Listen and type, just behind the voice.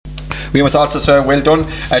We must also say well done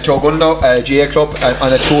to Ogundlo GA Club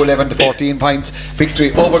on a 2-11 to 14 points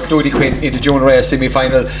victory over Clody Quinn in the junior A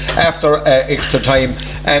semi-final after extra time,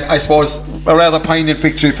 and I suppose a rather poignant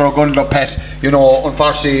victory for Ogundlo, Pat.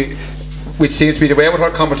 Unfortunately, which seems to be the way with our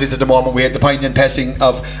competition at the moment, we had the poignant passing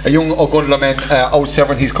of a young Ogundlo man out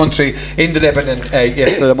serving his country in the Lebanon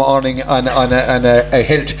yesterday morning on a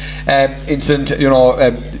health incident.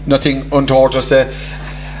 Nothing untoward, just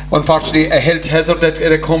unfortunately a health hazard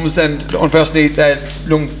that comes, and unfortunately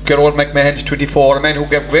young Gerard McMahon, 24, a man who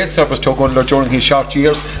gave great service to Ogundlo during his short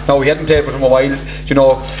years. Now, we hadn't played with him a while,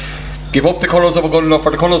 give up the colours of Ogundlo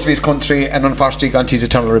for the colours of his country, and unfortunately gone to his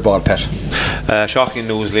eternal reward, Pat. Shocking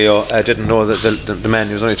news, Leo. I didn't know that the man,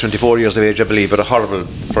 he was only 24 years of age, I believe, but horrible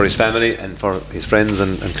for his family and for his friends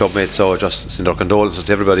and clubmates. So just send our condolences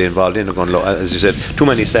to everybody involved in Ogundlo. As you said, too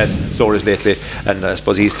many sad stories lately, and I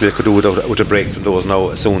suppose Eastleigh could do without a break from those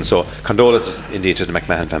now soon. So condolences indeed to the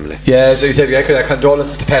McMahon family. Yeah, as you said,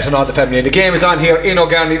 condolences to Pat and all the family. And the game is on here in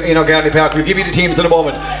O'Garney Park. We'll give you the teams in a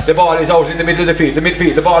moment. The ball is out in the middle of the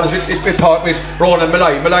midfield. The ball is with Ronan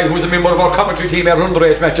Malai, who's a member of our commentary team at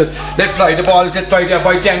underage matches. Let fly, the ball is let fly there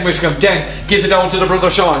by Dan Wishcombe. Dan gives it down to the brother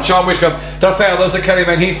Sean Wishcombe. Their father's a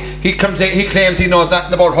Kerryman. He claims he knows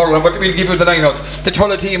nothing about hurling, but we'll give you the lineouts. The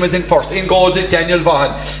Tulla team is in first. In goals is Daniel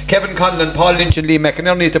Vaughan, Kevin Conlon, Paul Lynch and Lee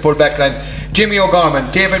McInerney is the full back line. Jimmy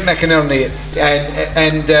O'Gorman, David McInerney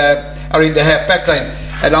and are in the half back line,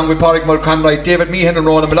 along with Pádraig Mulconroy, David Meehan and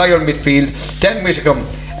Ronan Malai in midfield. Dan Wishcombe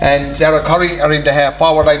and Sarah Curry are in the half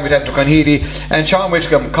forward line with Andrew Conheedy, and Sean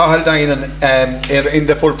Wishcombe, Cathal Dinan in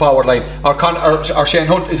the full forward line. Or Shane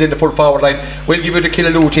Hunt is in the full forward line. We'll give you the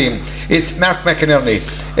Killaloo team. It's Mark McInerney,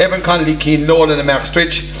 Evan Connolly, Keane Nolan and Mark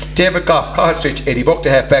Stritch, David Goff, Cathal Stritch, Eddie Buck, the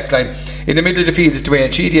half back line. In the middle of the field is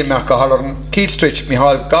Dwayne Sheedy and Mark O'Halloran, Keith Stritch,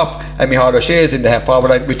 Micheál Goff and Micheál O'Shea is in the half forward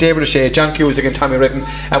line with David O'Shea, John Cusick and Tommy Redden,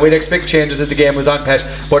 and we'd expect changes as the game was on, Pat,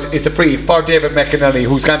 but it's a free for David McInerney,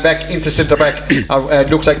 who's gone back into centre back,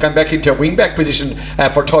 looks like gone back into a wing back position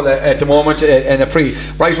for Tulla at the moment, and a free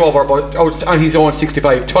right over but out on his own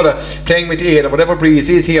 65. Tulla playing with 8 or whatever breeze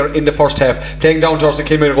is here in the first half, playing down towards the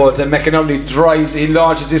Kilmere goals, and McInerney drives, he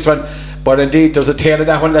launches this one. But indeed, there's a tail of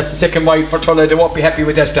that one. That's the second wide for Tulla. They won't be happy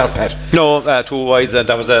with that start, Pat. No, 2 wides, and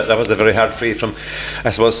that was a very hard free from,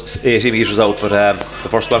 I suppose, 80 metres out. But the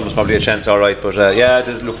first one was probably a chance, all right. But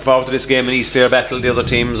looking forward to this game, an East Clare battle. The other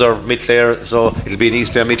teams are Mid Clare, so it'll be an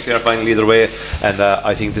East Clare Mid Clare final either way. And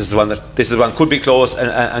I think this is one could be close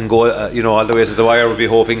and go all the way to the wire. We'll be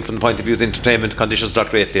hoping from the point of view of the entertainment conditions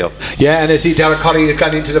not greatly up. Yeah, and I see Darragh Curry has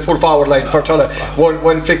gone into the full forward line for Tulla.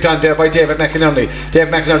 One flicked on there by David McInerney.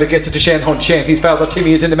 David McInerney gets it to Shane Hunt. His father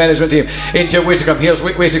Timmy is in the management team. Into Whitcomb. Here's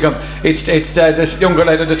Whitcomb. It's this younger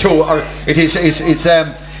lad of the two, or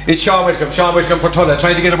it's Sean Whitcomb for Tulla,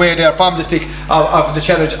 trying to get away there from the stick of the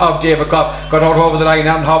challenge of David Goff. Got out over the line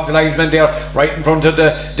and hogged the linesman there right in front of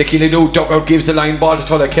the Killaloo dugout. Gives the line ball to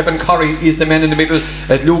Tulla. Kevin Curry is the man in the middle.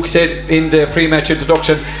 As Luke said in the pre-match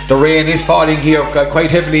introduction, the rain is falling here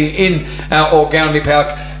quite heavily in O'Garney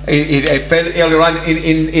Park. It fell earlier on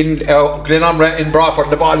in Glenomra in Bradford.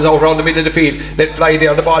 The ball is out around the middle of the field. Let fly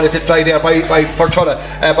there. The ball is let fly there for Tulla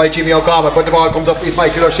by Jimmy O'Gorman, but the ball comes up. Is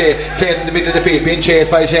Michael O'Shea playing in the middle of the field, being chased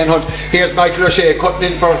by Shane Hunt. Here's Michael O'Shea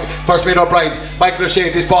cutting in for Smith O'Brien. Michael O'Shea,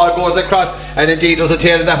 this ball goes across, and indeed there's a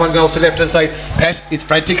tail in that one goes to the left hand side. Pat, it's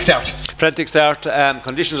frantic start.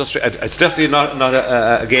 Conditions are it's definitely not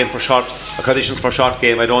a game for short conditions for short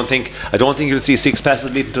game. I don't think you'll see 6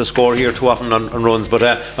 passes leading to a score here too often on runs, but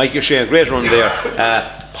Mike O'Shea, a great run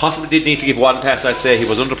there. Possibly did need to give 1 pass, I'd say. He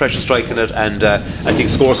was under pressure striking it, and I think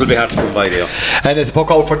scores will be hard to come by there. And it's a puck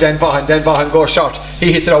out for Dan Vaughan. Dan Vaughan goes short.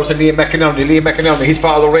 He hits it out to Liam McInerney. His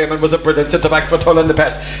father Raymond was a brilliant centre back for Tulla in the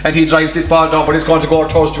past, and he drives this ball down, but it's going to go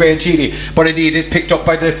towards Dwayne Sheedy. But indeed it's picked up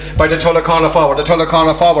by the Tulla corner forward. The Tulla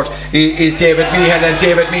corner forward is David Meehan, and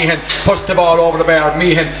David Meehan puts the ball over the bar.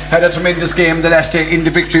 Meehan had a tremendous game the last day in the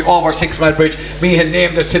victory over 6 Mile Bridge. Meehan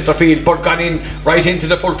named the centre field, but gone in right into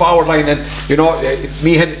the full forward line, and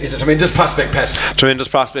Meehan is a tremendous prospect, Pat. Tremendous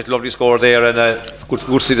prospect, lovely score there, and it's good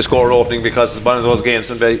to see the score opening, because it's one of those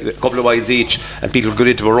games and a couple of wides each, and people go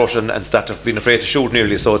into a rush and start being afraid to shoot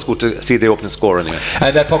nearly, so it's good to see the opening score anyway.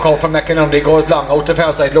 And that puck out from McInerney goes long out the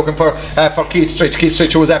far side, looking for Keith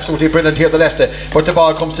Stritch, who was absolutely brilliant here the last day, but the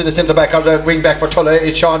ball comes to the centre back or the wing back for Tulla.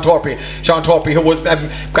 It's Sean Torpey, who was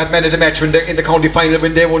got man of the match in the county final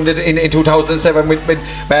when they won it in 2007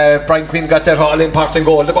 when Brian Quinn got that all important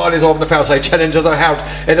goal. The ball is over the far side, challenges are hard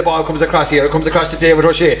and the ball comes across here. It comes across to David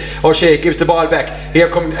O'Shea. O'Shea gives the ball back. Here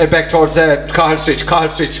come back towards Cahill Stritch. Cahill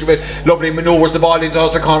Stritch with lovely manoeuvres the ball into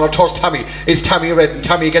the corner towards Tommy. It's Tommy Redden.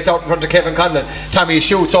 Tommy gets out in front of Kevin Conlon. Tommy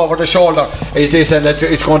shoots over the shoulder. Is this, and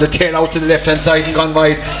it's going to tail out to the left hand side and gone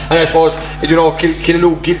wide. And I suppose, you know,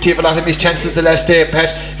 Killaloe guilty of a lot of missed chances the last day,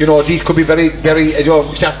 Pat. You know, these could be very, very, you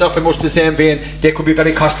know, starting off in much the same vein. They could be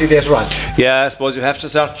very costly later on. Yeah, I suppose you have to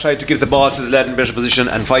start trying to give the ball to the lad in better position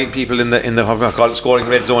and find people in the what we call it, scoring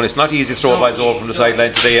red zone. It's not easy to throw balls over from the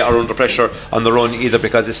sideline today or under pressure on the run either,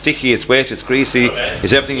 because it's sticky, it's wet, it's greasy,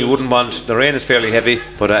 it's everything you wouldn't want. The rain is fairly heavy,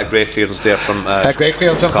 but a great clearance there from a great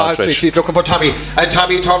clearance from Cahill Stritch. He's looking for Tommy, and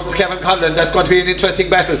Tommy turns Kevin Conlon. That's going to be an interesting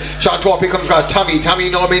battle. Sean Torpey comes across. Tommy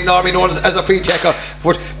normally known as a free taker,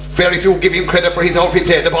 but very few give him credit for his outfield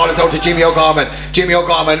play. The ball is out to Jimmy O'Gorman. Jimmy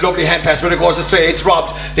O'Gorman, lovely hand pass, but it goes astray. It's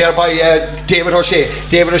robbed there by David O'Shea.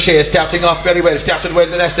 David O'Shea starting off very well, started well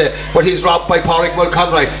the last day, but he's robbed by Pádraig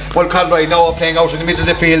Mulconroy. Mulconroy now playing out in the middle of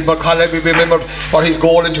the field. Mulconroy, we remember for his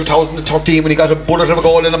goal in 2013 when he got a bullet of a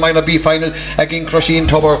goal in the Minor B final against Crusheen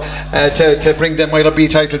Tubber to bring the Minor B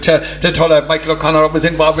title to Tulla. Michael O'Connor was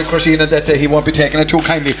involved with Crusheen, and that he won't be taking it too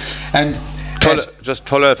kindly. And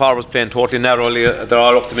Tulla Far was playing totally narrowly. They're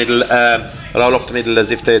all up the middle.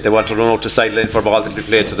 As if they want to run out the sideline for a ball to be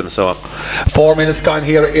played to them. So 4 minutes gone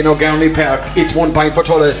here in O'Garney Park. It's 1 point for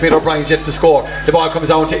Tulla. Smith O'Brien's yet to score. The ball comes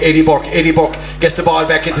down to Eddie Buck. Eddie Buck gets the ball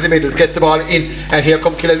back into the middle, gets the ball in, and here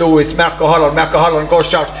come Killaloe. It's Mark O'Halloran. Mark O'Halloran goes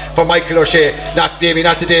short for Michael O'Shea. Not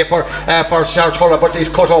today for Shart Tulla, but he's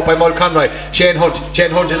cut out by Mulconroy. Shane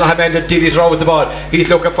Hunt is not a man that did his row with the ball. He's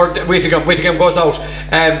looking for Whittingham. Whittingham goes out.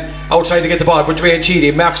 Outside to get the ball, but Dwayne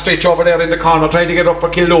Sheedy, Mark Stritch over there in the corner trying to get up for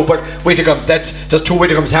Killaloe, but Whittingham, that's just two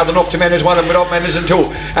Whittinghams, had enough to manage one and without managing two.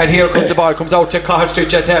 And here comes the ball, comes out to Cahill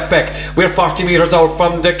Stritch at half back. We're 40 metres out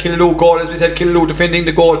from the Killaloe goal, as we said, Killaloe defending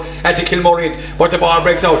the goal at the Kilmore end, but the ball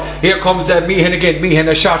breaks out. Here comes Meehan again. Meehan,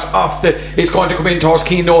 a shot off is going to come in towards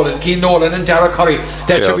Keane Nolan and Dara Curry.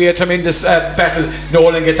 That should be a tremendous battle.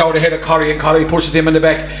 Nolan gets out ahead of Curry, and Curry pushes him in the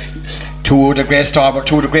back. Two of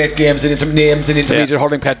the great games and names in intermediate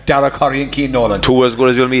hurling, Pat, Dara Curry and Keane Nolan. Two as good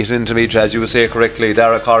as you'll meet in intermediate, as you would say correctly.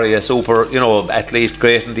 Dara Curry, a super, athlete,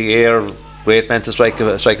 great in the air, great man to strike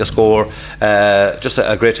a score, just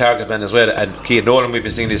a great target man as well. And Keane Nolan, we've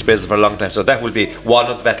been seeing these places for a long time, so that will be one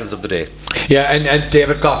of the battles of the day. Yeah, and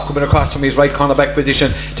David Goff coming across from his right cornerback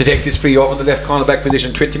position to take this free over the left cornerback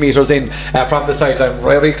position, 20 metres in from the sideline,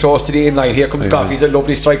 very close to the in-line. Here comes Goff. He's a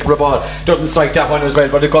lovely striker of the ball, doesn't strike that one as well,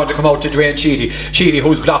 but it's going to come out to Dwayne Sheedy,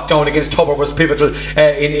 who's blocked down against Tubber, was pivotal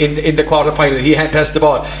in the quarter final. He hand passed the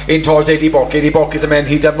ball in towards Eddie Buck. Eddie Buck is a man,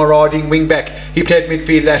 he's a marauding wing back. He played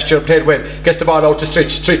midfield last year, played well, gets the ball out to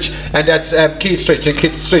Stritch, and that's Keith Stritch, and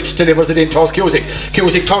Keith Stritch delivers it in towards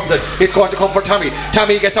Cusick turns it, it's going to come for Tommy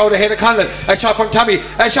gets out ahead of Conlon, a shot from Tommy,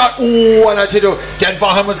 and I tell you, Dan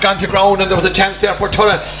Vaughan was gone to ground, and there was a chance there for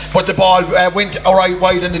Tulla, but the ball went alright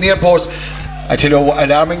wide in the near post. I tell you,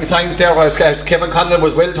 alarming signs there. Kevin Conlon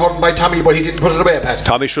was well turned by Tommy, but he didn't put it away, Pat.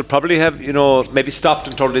 Tommy should probably have, maybe stopped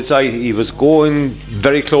and turned inside. He was going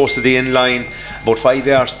very close to the in line, about 5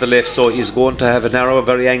 yards to the left, so he's going to have a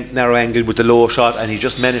very narrow angle with the low shot, and he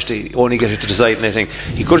just managed to only get it to the side netting.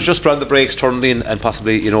 He could have just put on the brakes, turned in, and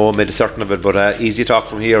possibly, made a certain of it. But easy talk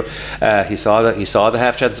from here. He saw the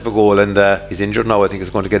half chance of a goal, and he's injured now. I think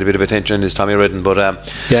it's going to get a bit of attention. Is Tommy Redden, but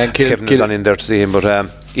Kevin has gone in there to see him,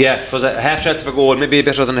 but. Yeah, it was a half chance of a goal, maybe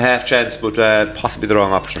better than a half chance, but possibly the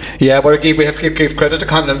wrong option. Yeah, but we have to give credit to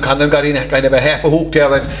Conlon. Conlon got in kind of a half a hook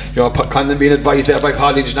there, and Conlon being advised there by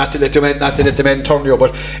Pauline not to let the men turn you,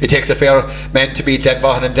 but it takes a fair man to beat Dan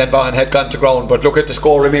Vaughan, and Dan Vaughan had gone to ground. But look at the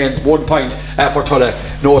score remains 1 point for Tulla,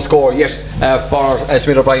 no score yet for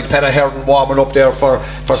Smith O'Brien. Peter Hearn warming up there for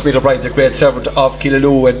Smith O'Brien's a great servant of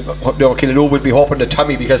Killaloe, and Killaloe will be hoping that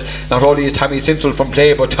Tommy, because not only is Tommy central from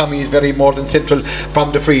play, but Tommy is very more than central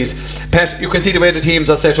from the freeze. Pat, you can see the way the teams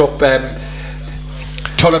are set up.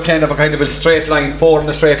 Tulla playing of a kind of a straight line, 4 in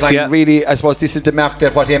a straight line. Yeah. Really, I suppose this is the mark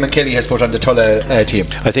that what Eamon Kelly has put on the Tulla team.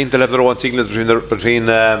 I think they'll have their own signals between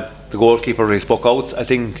the goalkeeper and his puck outs. I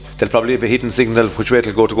think there'll probably be a hidden signal which way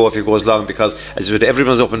it'll go if he goes long, because as you said,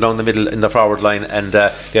 everyone's up and down the middle in the forward line, and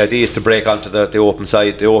the idea is to break onto the open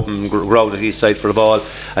side, the open ground at each side for the ball.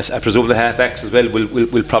 I presume the half-backs as well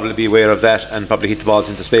will probably be aware of that and probably hit the balls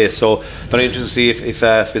into space. So very interesting to see if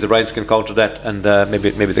Smith O'Brien's can counter that, and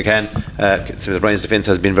maybe they can. Smith O'Brien's defence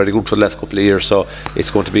has been very good for the last couple of years, so it's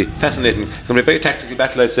going to be fascinating. It's going to be a very tactical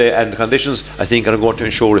battle, I'd say, and the conditions I think are going to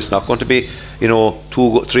ensure it's not going to be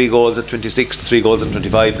 2-3 goals goals at 26 to 3 goals at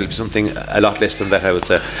 25. It'll be something a lot less than that, I would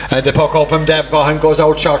say. And the puck out from Dan Vaughan goes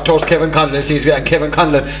out short towards Kevin Conlon, and Kevin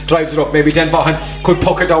Conlon drives it up. Maybe Dan Vaughan could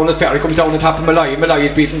puck it down as fair. He comes down on top of Malloy. Malloy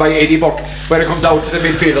is beaten by Eddie Buck, where it comes out to the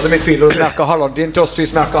midfielder. The midfielder is Marco Holland, the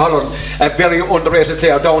industrious Marco Holland, a very underrated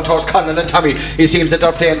player down towards Conlon and Tommy. He seems that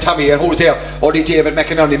they're playing Tommy, and who's there? Only David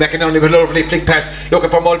McInerney. McInerney with a lovely flick pass looking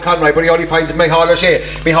for Mull Conroy, but he only finds Micheál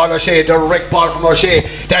O'Shea, direct ball from O'Shea.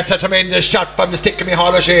 That's a tremendous shot from the stick of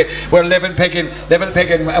Micheál O'Shea. We're level pegging,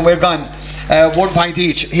 and we're gone 1 point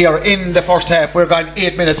each here in the first half. We're gone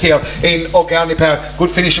 8 minutes here in O'Garney Park.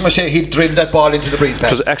 Good finish from O'Shea. He drilled that ball into the breeze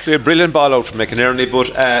path. It was actually a brilliant ball out from McInerney, but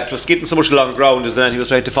it was skidding so much along the ground as then he was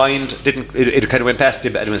trying to find. It kind of went past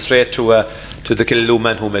him and went straight to the Killaloe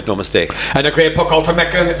man, who made no mistake. And a great puck out from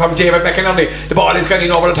David McInerney. The ball is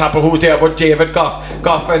getting over the top of who's there, but David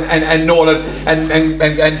Goff and Nolan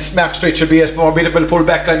and Mark Stritch should be a formidable full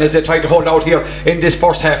back line as they try to hold out here in this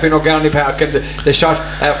first half in O'Garney Park. And the shot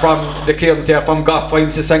from the clearance there from Goff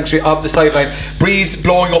finds the sanctuary of the sideline. Breeze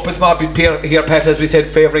blowing up a small bit here, Pat, as we said,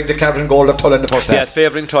 favouring the Clavering goal of Tulla in the first half. Yes,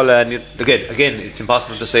 favouring Tulla, and again, it's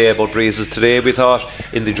impossible to say about Breezes today. We thought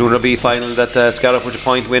in the Junior B final that Scariff would a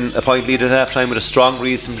point lead at half time with a strong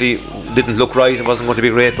Breeze. Simply didn't look right. It wasn't going to be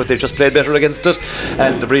great, but they just played better against it,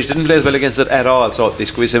 and the Breeze didn't play as well against it at all. So this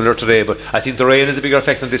could be similar today, but I think the rain is a bigger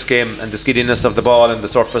effect on this game and the skiddiness of the ball and the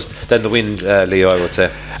surface than the wind, Leo, I would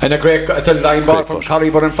say. And it's a line ball from Corrie,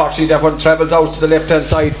 but unfortunately that one travels out to the left hand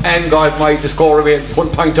side, and God might the score remains 1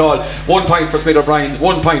 point all. 1 point for Smith O'Brien's,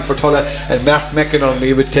 1 point for Tulla, and Mark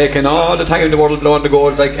McInerney was taking all the time in the world blowing the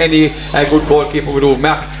goals like any good goalkeeper would do.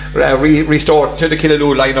 Mark restored to the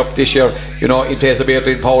Killaloe lineup this year, in place of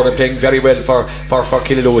Adrian Power, and playing very well for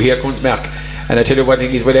Killaloe. Here comes Mark. And I tell you one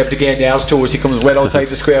thing, he's well able to gain yards too, as he comes well outside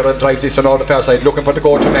the square and drives this one on the far side, looking for the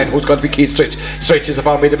go-to man, who's going to be Keith Stritch. Stritch is a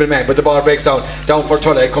formidable man, but the ball breaks down for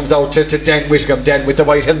Tulla. It comes out to Dan Whitcomb, Dan with the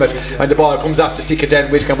white helmet, and the ball comes off the stick of Dan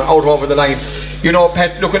Whitcomb out over the line.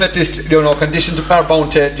 Pat, looking at this, conditions are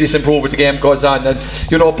bound to disimprove as the game goes on, and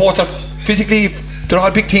both are physically, they're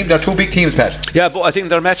all big teams. They're two big teams, Pat. Yeah, but I think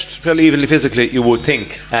they're matched fairly evenly physically, you would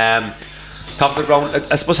think. Top of the ground,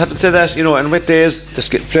 I suppose, having said that, and wet days,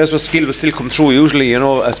 the players with skill will still come through. Usually,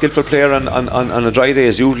 a skillful player on a dry day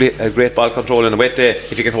is usually a great ball control. On a wet day,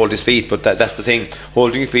 if you can hold his feet, but that's the thing,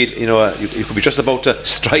 holding your feet, you could be just about to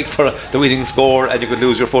strike for the winning score, and you could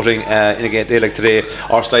lose your footing in a day like today,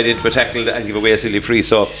 or slide into a tackle and give away a silly free.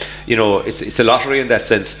 So, it's a lottery in that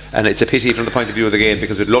sense, and it's a pity from the point of view of the game,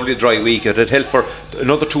 because with a lovely dry week, it had held for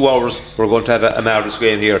another 2 hours. We're going to have a marvellous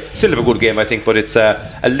game here. Still have a good game, I think, but it's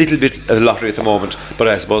a little bit of a lottery at the moment. But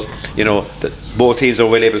I suppose that both teams are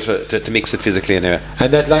well able to mix it physically in here.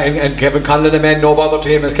 And that line, and Kevin Conlon, a man no bother to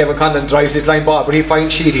him, as Kevin Conlon drives his line ball, but he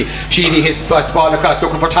finds Sheedy his ball across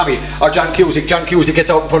looking for Tommy or John Cusick. John Cusick gets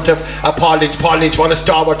out in front of Paul Lynch. What a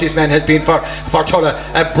stalwart this man has been for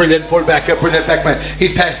Tulla. A brilliant fullback, a brilliant backman.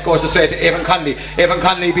 His pass goes straight to Evan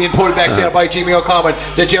Conley being pulled back there by Jimmy O'Carman.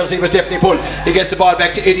 The jersey was definitely pulled. He gets the ball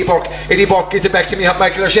back to Eddie Burke gives it back to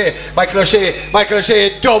Michael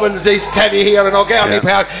O'Shea doubles his tally here in O'Garney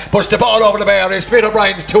Park, puts the ball over the bar. It's Smith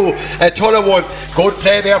O'Brien's 2, Tulla 1. Good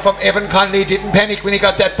play there from Evan Conley. Didn't panic when he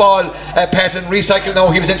got that ball. Pat and recycle now.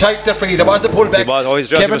 He was entitled to free. There was a pull back.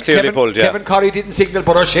 Kevin Corrie didn't signal,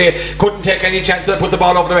 but O'Shea couldn't take any chances to put the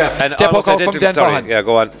ball over the bar. And almost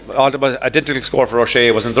go on. Almost identical score for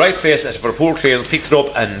O'Shea. Was in the right place for a poor clearance, picked it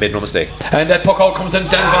up and made no mistake. And that puck out comes in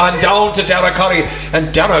Dan Vaughan down to Dara Corrie,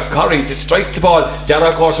 and Dara Corrie strikes the ball. Dara,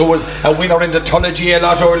 of course, who was a winner in the Tulla GA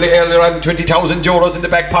lotto earlier on, 20,000 euros in the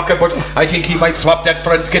back pocket, but I think he might swap that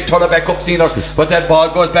for and get Tulla back up sooner. But that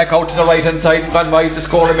ball goes back out to the right hand side and gone wide. The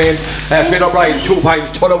score remains Smith O'Brien's 2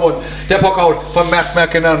 points, Tulla 1. The puck out from Mark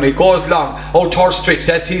McInerney goes long out towards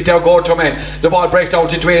Stritch. He's their go-to man. The ball breaks down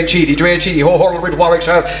to Dwayne Sheedy, who hurled with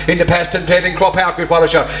Warwickshire in the past and played in Crow Park with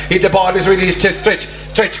Warwickshire. The ball is released to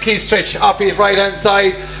Keith Stritch off his right hand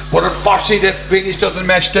side, but unfortunately the finish doesn't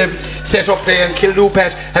match the set up play, and Killaloe,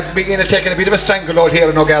 Pat, have begun taking a bit of a stranglehold here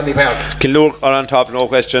in O'Garney Park. Killaloe are on top, no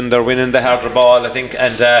question. They're winning the harder ball, I think,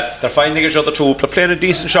 and they're finding each other too. They're playing a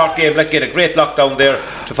decent short game, get a great block down there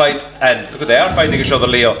to fight, and look, they are finding each other,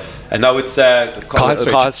 Leo. And now it's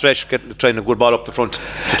Cathal Stritch trying a good ball up the front.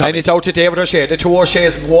 And it's out to David O'Shea. The two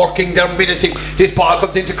O'Shea's walking, they're menacing. This ball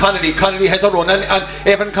comes into Connolly. Connolly has a run, and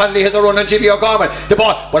Evan Connolly has a run on Jimmy O'Gorman. The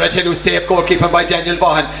ball, but I tell you, safe goalkeeping by Daniel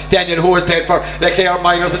Vaughan. Daniel, who has played for the Clare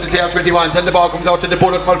Miners and the Clare 21s, and the ball comes out to the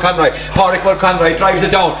Bullock Mulconroy. Pádraig Mulconroy drives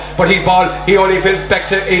it down, but his ball, he only fills back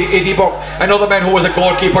to Eddie Buck, another man who was a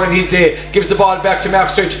goalkeeper in his day, gives the ball back to Mark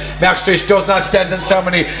Stritch. Mark Stritch does not stand in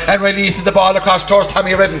ceremony and releases the ball across towards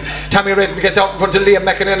Tommy Redden. Tommy Redden gets out in front of Liam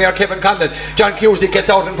McInerney or Kevin Conlon. John Cusick gets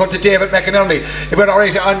out in front of David McInerney. We're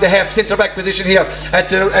already on the half centre back position here at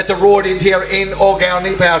the road end here in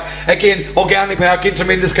O'Garney Park. Again, O'Garney Park in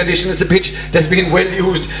tremendous condition. It's a pitch that's been well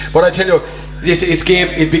used, but I tell you, this game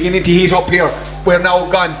is beginning to heat up here. We're now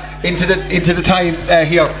gone into the time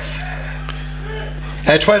here.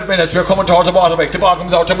 12 minutes, we're coming towards the ball break. The ball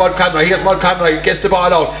comes out to Mulconroy. Here's Mulconroy, gets the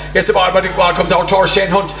ball out, but the ball comes out towards Shane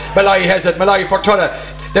Hunt. Malloy has it, Malloy for Tulla.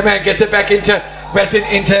 The man gets it back into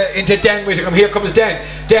Dan Whittingham. Here comes Dan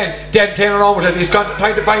playing around with it. He's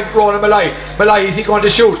trying to find Ronan Malloy. Malloy, is he going to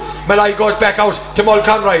shoot? Malloy goes back out to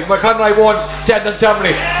Mulconroy. Mulconroy won't stand on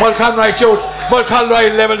ceremony. Mulconroy shoots.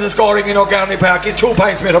 Mulconroy levels the scoring in O'Garney Park. He's 2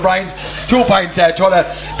 points, Smith O'Brien's 2 points. Tulla.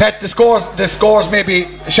 Pat, the scores may be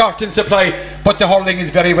short in supply, but the hurling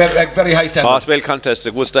is very high standard. It's well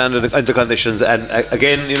contested, good standard in the conditions, and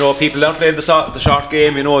again, people aren't playing the short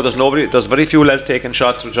game. There's very few lads taking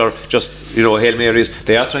shots which are just Hail Marys.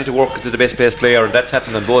 They are trying to work to the best paced player, and that's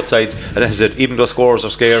happened on both sides. And as I said, even though scores are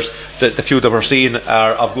scarce, the few that we're seeing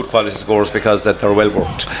are of good quality scores because that they're well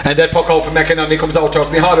worked. And that puck out from McInerney comes out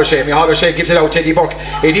towards Micheál O'Shea. Micheál O'Shea gives it out to Eddie Burke.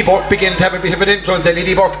 Eddie Burke begins to have a bit of an influence, and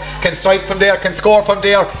Eddie Burke can strike from there, can score from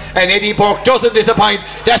there, and Eddie Burke doesn't disappoint.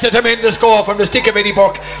 That's a tremendous score from the stick of Eddie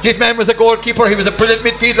Burke. This man was a goalkeeper, he was a brilliant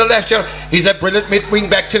midfielder last year, he's a brilliant wing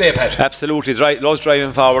back today, Pat. Absolutely, he's right. Loves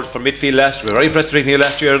driving forward from midfield last year. We were very impressed with him here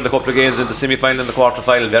last year in the couple of games in the semi-final and the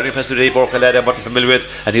quarter-final. Very impressed with Eddie Burke, a lad I'm not familiar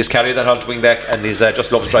with, and he's carried that on to wing back, and he's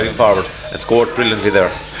just loves driving forward and scored brilliantly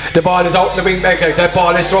there. The ball is out in the wing back. That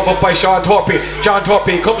ball is thrown up by Sean Torpey. Sean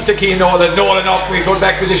Torpey comes to Keane Nolan off with full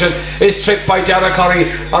back position, is tripped by Darragh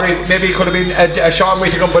Curry, or maybe it could have been a Sean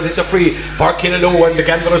Whittingham, but it's a free for Killaloe, and the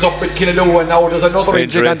gander is up with Killaloe, and now there's another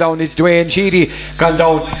injury gone down. It's Dwayne Sheedy gone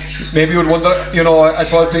down. Maybe you'd wonder, I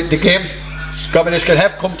suppose the games Gominish can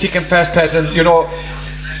have come thick and fast, Pat, and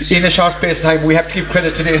in a short space of time we have to give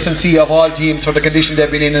credit to the S&C of all teams for the condition they've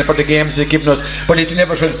been in and for the games they've given us, but it's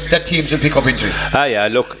inevitable that teams will pick up injuries.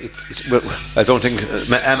 Look, I don't think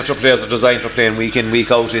amateur players are designed for playing week in, week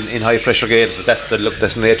out in high pressure games, but that's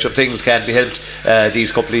the nature of things. Can't be helped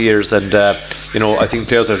these couple of years, and I think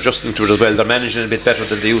players are adjusting to it as well. They're managing a bit better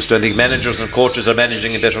than they used to. I think managers and coaches are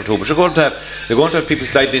managing it better too, but you're going to have people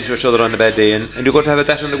sliding into each other on a bad day, and you're going to have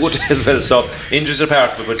that on a good day as well. So injuries are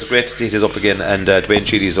part of it, but it's great to see it is up again, and Dwayne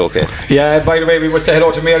Sheedy is okay. Yeah, and by the way, we must say hello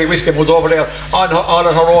to Mary Wishcombe, who's over there on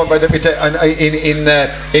her own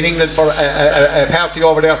in England for a party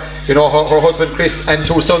over there. Her husband Chris and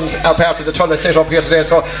 2 sons are part of the Tulla set up here today.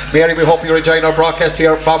 So Mary, we hope you're enjoying our broadcast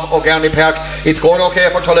here from O'Garney Park. It's going okay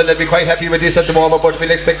for Tulla. They'll be quite happy with this at the moment, but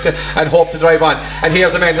we'll expect to and hope to drive on. And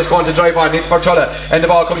here's a man that's going to drive on. It's for Tulla, and the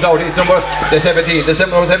ball comes out. It's number 17. The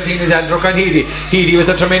number 17 is Andrew Conheedy. Heedy was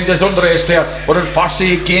a tremendous underage player, but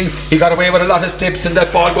unfortunately again he got away with a lot of steps, and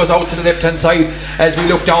that ball goes out to the left hand side as we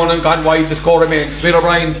look down and gone wide. The score remains Smith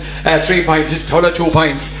O'Brien's 3 points, it's Tulla 2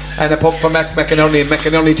 points, and a puck from McInerney.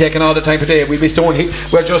 McInerney taking all the time today. We'll be stone.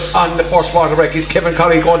 We're just on the first water break. Is Kevin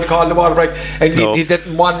Curry going to call the water break? And he's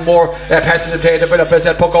letting one more passage of play develop as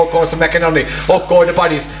that puck out goes to McInerney. Up go the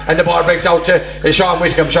bodies, and the ball breaks out to Sean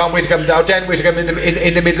Whittingham. Now Dan Whittingham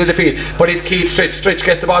in the middle of the field, but it's Keith Stritch. Stritch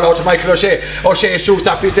gets the ball out to Michael O'Shea. O'Shea shoots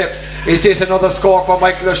off his left. Is this another score for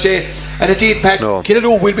Michael O'Shea? And indeed, Pat,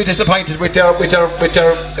 Killaloe will be disappointed with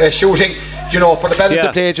their shooting. For the balance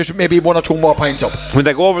of play, just maybe 1 or 2 more points up. When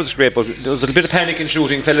they go over, it's great, but there was a bit of panic in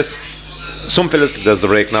shooting, fellas. Some fellas, there's the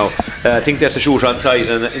break now. I think they have to shoot on side,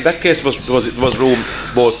 and in that case, there was room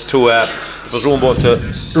both to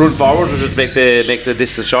run forward, which would make the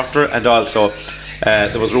distance shorter, and also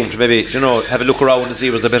there was room to maybe have a look around and see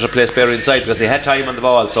was a better place player inside, because they had time on the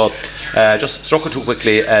ball. So just struck it too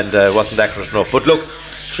quickly and wasn't accurate enough. But look,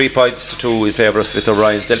 3 points to 2 in favour of Smith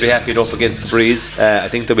O'Brien. They'll be happy enough against the breeze. I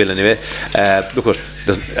think they will anyway. Look,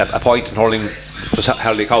 there's a point in hurling just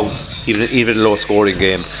hardly counts, even a low scoring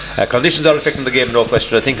game. Conditions are affecting the game, no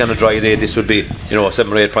question. I think on a dry day this would be 7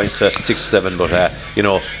 or 8 points to 6 or 7, but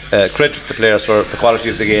credit to the players for the quality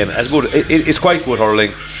of the game. As good, it's quite good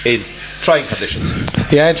hurling in trying conditions.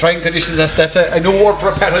 Yeah, in trying conditions, that's a new word for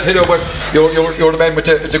a Pat, I tell you, but you're the man with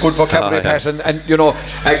the good vocabulary, Pat, and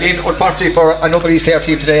again, unfortunately for another East Clare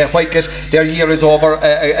team today, Whitegate, their year is over.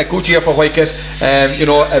 A good year for Whitegate,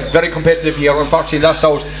 a very competitive year. Unfortunately lost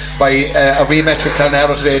out by a rematch with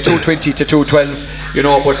Clonera today, 220 to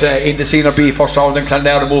 212, but in the Senior B first round, and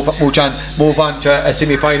Clonera move on to a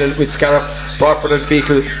semi-final with Scariff, Broadford and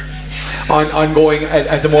Fecal ongoing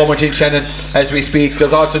at the moment in Shannon as we speak.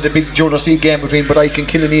 There's also the big Junior C game between Bodyke and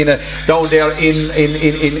Killanena down there in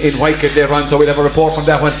Whitegate later on, so we'll have a report from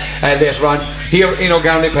that one later on. Here in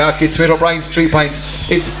O'Garney Park, it's Smith O'Brien's 3 points,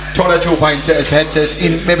 it's Tulla 2 points, as Pat says,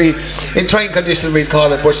 maybe in trying conditions we'd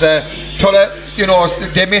call it, but Tulla, you know,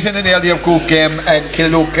 they met in an earlier group game and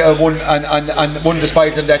Killuke won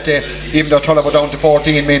despite them that day, even though Tulla were down to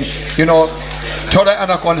 14 men. You know, Tulla are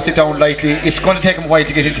not going to sit down lightly. It's going to take them a while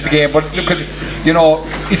to get into the game, but look at, you know,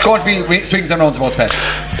 it's going to be swings and roundabouts,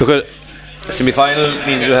 Pat. Look at semi-final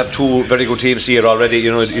means you have 2 very good teams here already.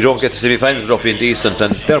 You know, you don't get to semi-finals without being decent,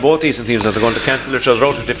 and they're both decent teams, and they're going to cancel each other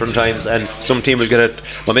out at different times, and some team will get a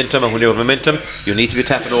momentum, and when you have momentum you need to be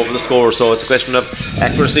tapping over the score, so it's a question of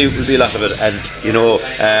accuracy will be a lot of it, and you know,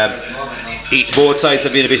 both sides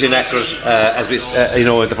have been a bit inaccurate as we you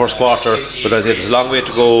know, in the first quarter, but I think there's a long way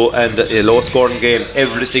to go, and a low scoring game,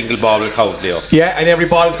 every single ball will count, Leo. Yeah, and every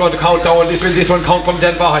ball is going to count down. This one count from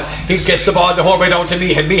Den Vaughan. He gets the ball the whole way down to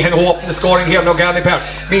Meehan who opened the scoring here in O'Garney Park.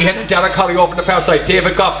 Meehan and Darragh Curry off on the far side.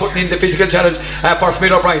 David Goff putting in the physical challenge for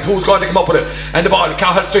Smith O'Brien. Who's going to come up with it? And the ball,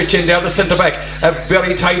 Cahill Stritch in there, the centre back, a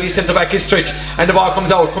very tidy centre back is Stritch, and the ball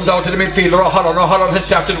comes out to the midfielder. O'Halloran has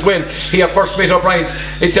started well here for Smith O'Brien's.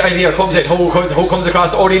 It's here comes it. Who comes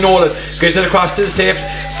across? Odie Nolan gives it across to the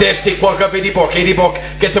safe stick work of Eddie Buck. Eddie Buck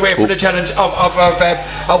gets away from the challenge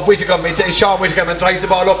of Whittingham. It's Sean Whittingham and drives the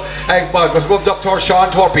ball up and runs up towards Sean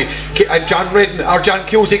Torpey, and John Redden or John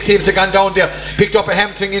Cusick seems to have gone down there, picked up a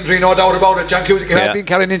hamstring injury, no doubt about it. John Cusick had been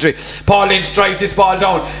carrying injury. Paul Lynch drives this ball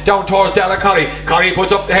down towards Darragh Curry. Curry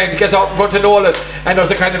puts up the hand, gets out in front of Nolan, and there's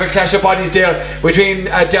a kind of a clash of bodies there between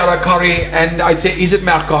Darragh Curry and, I'd say, is it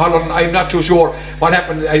Mark O'Halloran? I'm not too sure what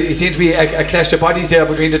happened. It seemed to be a clash of bodies there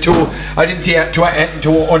between the two. I didn't see anything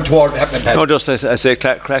too untoward happening. No, just I say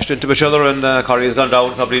crashed into each other, and Curry has gone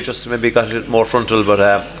down, probably just maybe got a little more frontal, but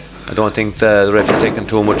I don't think the ref has taken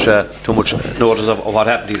too much notice of what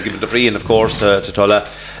happened. He's given the free in, of course, to Tulla.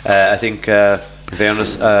 I think in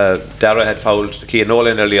fairness, Darragh had fouled Cian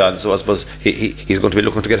Nolan early on, so I suppose he's going to be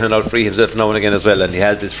looking to get an out free himself now and again as well, and he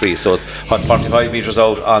has this free, so it's 45 metres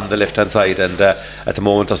out on the left hand side, and at the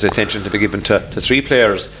moment there's the attention to be given to 3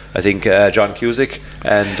 players. I think John Cusick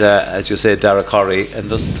and as you said, Darragh Curry, and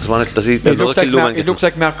does he? It looks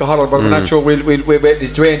like Mark O'Halloran, but we're not sure.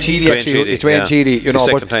 It's Dwayne Cheedy actually. It's Dwayne Cheedy, you know.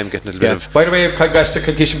 Second time getting a little bit of. By the way, congrats to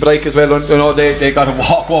Concussion Bodyke as well. You know, they got a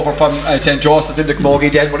walkover from St. Joseph's into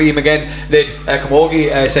Camogie. Dan Mareem again led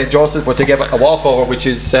Camogie St. Joseph's, but they gave a walkover, which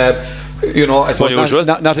is. You know, I suppose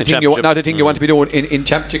not a thing you want to be doing in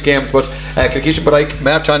championship games, but Kilkishen Bodyke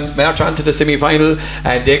march on to the semi-final,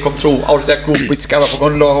 and they come through out of that group with Scariff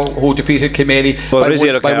Ogunlow, who defeated Kilmaley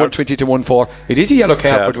by 120 to 1-4. It is a yellow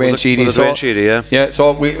card for Dwayne Sheedy.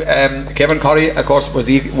 So we Kevin Curry, of course,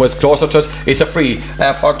 was closer to it. It's a free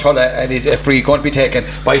for Tulla, and it's a free going to be taken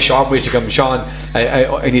by Sean Whittingham. Sean,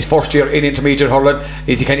 in his first year in intermediate hurling,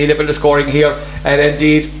 he can level the scoring here, and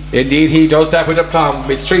indeed he does that with a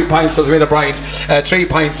plum. It's 3 points as Smith O'Brien, 3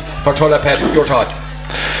 points for Tulla. Pat, your thoughts?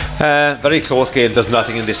 Very close game. There's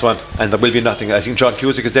nothing in this one, and there will be nothing. I think John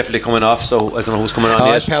Cusick is definitely coming off, so I don't know who's coming on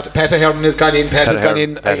yet. Pat Hearn has gone in. Pat has gone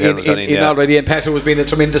in already, and Pat, who has been a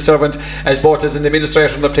tremendous servant as both as an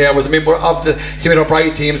administrator and a player, was a member of the Smith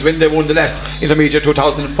O'Brien teams when they won the last intermediate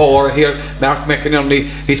 2004. And here Mark McInerney,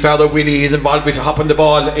 his father Willie, is involved with hopping the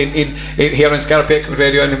ball in here in Scariff Bacon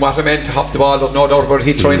Radio, and what I meant to hop the ball, there's no doubt about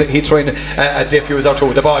it. He trying a diffuse or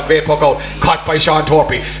two. The ball, great puck out, caught by Sean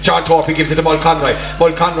Torpey. Sean Torpey gives it to Mull Conroy.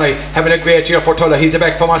 Mull Conroy having a great year for Tulla. He's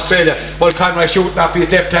back from Australia. Mull Conroy shooting off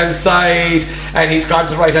his left hand side, and he's gone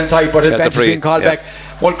to the right hand side, but advantage being called back.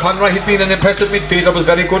 Mull Conroy had been an impressive midfielder, was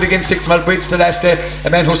very good against Sixmile Bridge the last day, a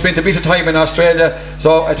man who spent a bit of time in Australia,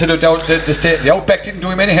 so I tell you, the outback didn't do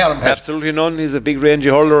him any harm. Absolutely none. He's a big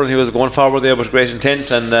rangy hurler, and he was going forward there with great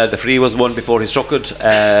intent, and the free was won before he struck it.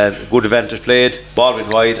 Good advantage played, ball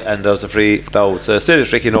went wide, and there's a free now. It's still a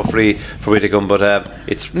tricky enough free for Whittingham, but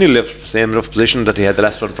it's nearly the same enough position that he had the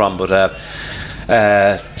last one from, but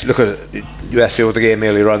look at it. You asked me about the game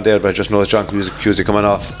earlier on there, but I just know John Cusick coming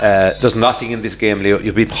off. There's nothing in this game, Leo.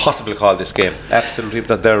 It'd be impossible to call this game. Absolutely,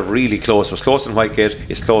 but they're really close. It was close in Whitegate,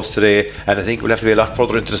 it's close today, and I think we'll have to be a lot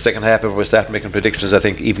further into the second half before we start making predictions, I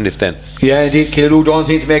think, even if then. Yeah, indeed. Killaloe don't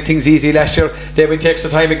seem to make things easy last year. They went extra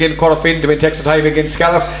time against Corofin, they went extra time against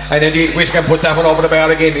Scariff, and indeed Whittingham puts that one over the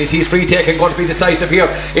bar again. Is his free taking going to be decisive here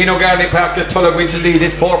in O'Garney Park as Tulla wins the lead?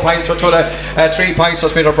 It's 4 points for Tulla, 3 points for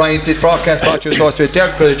Smith O'Brien. This broadcast brought to you Associate,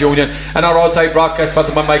 Derek Credit Union, and our outside broadcast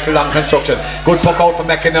sponsored by Michael Long Construction. Good puck out from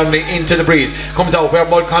McInerney into the breeze. Comes out where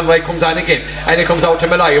Mulconroy comes on again, and it comes out to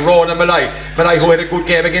Malay, Ronan Malay, who had a good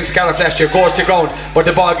game against Scariff last year, goes to ground, but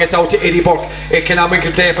the ball gets out to Eddie Burke.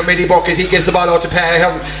 Economical play from Eddie Burke as he gives the ball out to Pay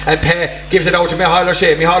Hearn, and Pay gives it out to Micheál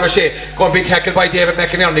O'Shea. Micheál O'Shea going to be tackled by David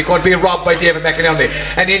McInerney, going to be robbed by David McInerney,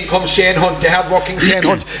 and in comes Shane Hunt, the hard working Shane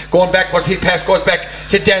Hunt, going backwards. His pass goes back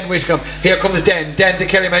to Dan Whitcomb. Here comes Dan to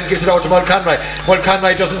Kellyman, gives it out to Mulconroy.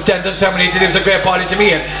 Mulconroy doesn't stand on ceremony, delivers a great ball into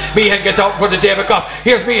Meehan. Meehan gets out in front of David Goff.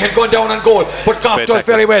 Here's Meehan going down on goal, but Goff does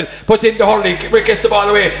very well, puts in the hurley, gets the ball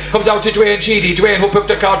away, comes out to Dwayne Sheedy. Dwayne, who picked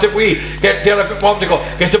the card if we get there a moment ago,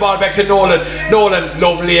 gets the ball back to Nolan,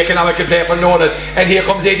 lovely economical play for Nolan, and here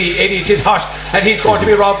comes Eddie, it is hot, and he's going to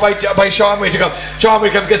be robbed by Sean Whitcomb. Sean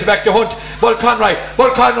Whitcomb gets it back to Hunt.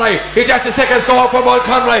 Mulconroy, he's at the second score for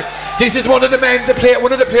Mulconroy. This is one of the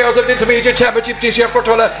players of the intermediate championship this year for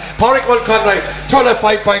Tulla. Pádraig Mulconroy, Tulla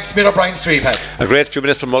 5 points, Smith O'Brien's 3, Pat. A great few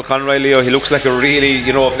minutes from Mulconroy, Leo. He looks like a really,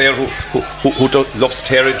 a player who loves to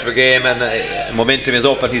tear into a game, and momentum is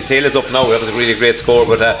up and his tail is up now. That was a really great score,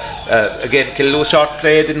 but again, Killaloe's short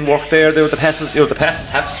play didn't work there. The passes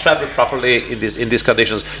have to travel properly in these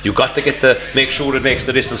conditions. You've got to make sure it makes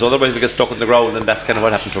the distance, otherwise they get stuck on the ground, and that's kind of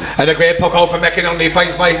what happened to him. And a great puck out from McInerney,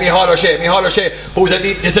 finds Micheál O'Shea. Micheál O'Shea, who's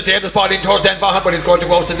a dangerous ball in towards Dan Vaughan, but he's going to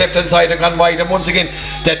go out to the left hand side and gone wide, and once again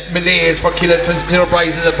that malaise for Killen from Smith O'Brien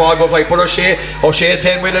as the ball goes wide. But O'Shea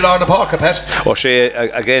playing well along the park, Pat. O'Shea,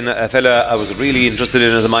 again, a fella I was really interested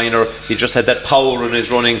in as a minor. He just had that power in his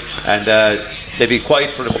running, and they'd be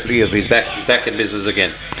quiet for a couple of years, but he's back in business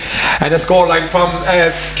again. And the scoreline from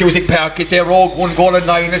Cusick Park, it's a Rogue 1 goal and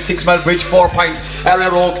 9 at 6 Mile Bridge, 4 points.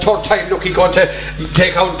 Rogue, third time looking going to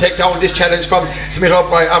take down this challenge from Smith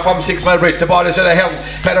O'Brien, from 6 Mile Bridge. The ball is at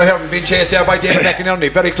Peter Hearn being chased there by David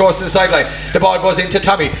McInerney, very close to the sideline. The ball goes into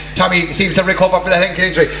Tommy. Tommy seems to recover from that ankle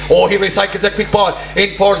injury. He recycles a quick ball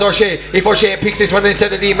in for O'Shea. If O'Shea picks this one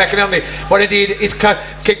instead of Liam McInerney, but indeed it's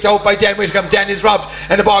kicked out by Dan Whitcomb. Dan is robbed,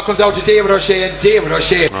 and the ball comes out to David O'Shea,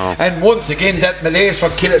 and once again that malaise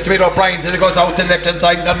from Smith O'Brien, and it goes out to the left hand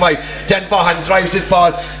side and gone wide. Dan Vaughan drives his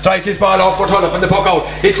ball off for Tulla from the puck out.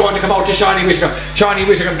 It's going to come out to Shawnee Whitcomb. Shawnee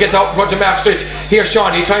Whitcomb gets out in front of Mark Stritch. Here's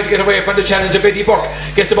Shawnee trying to get away from the challenge of Eddie Burke.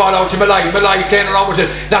 Gets the ball out to Malay playing around with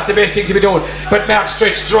it, not the best thing to be doing, but Mark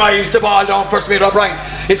Stritch drives the ball down for Smith O'Brien.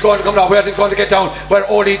 It's going to come down, where it's going to get down, where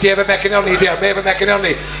only David McInerney there. David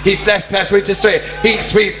McInerney, he slashed past Winter Stray, he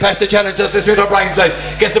squeezed past the challengers to Smith O'Brien's line,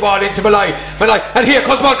 gets the ball into Malay, and here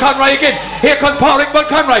comes Mulconroy again. Here comes Pádraig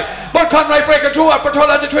Mulconroy breaking through for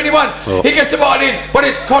Tulla under 21. He gets the ball in, but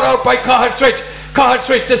it's cut out by Cathal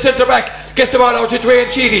Stritch, the centre back, gets the ball out to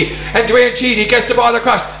Dwayne Sheedy, and Dwayne Sheedy gets the ball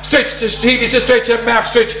across. Stritch to Sheedy to Stritch, and Mark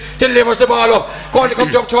Stritch delivers the ball up, going to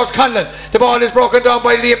come up towards Conlon. The ball is broken down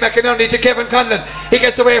by Liam McInerney to Kevin Conlon. He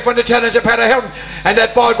gets away from the challenge of Peter Hearn, and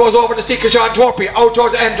that ball goes over the stick of Sean Torpey out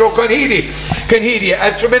towards Andrew Conheedy,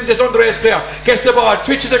 a tremendous underage player, gets the ball,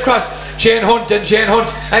 switches across Shane Hunt and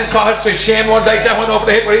Cathal Stritch. Shane won't like that one over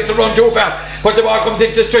the head where he's to run too far, but the ball comes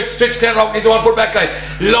into Stritch playing around his own full back line,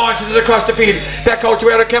 launches it across the field, back out to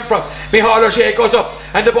where it came from. Micheál O'Shea goes up,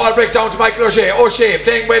 and the ball breaks down to Michael O'Shea. O'Shea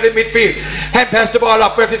playing well in midfield, hand pass the ball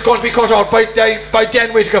up, where it's going to be cut out by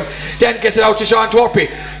Dan Whitcomb. Dan gets it out to Sean Torpey.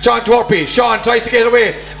 Sean tries to get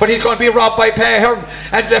away, but he's going to be robbed by Pay Hearn,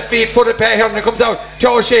 and left feet footed Pay Hearn, and comes out to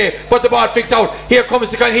O'Shea, but the ball flicks out. Here comes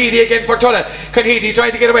to Conheedy again for Tulla. Conheedy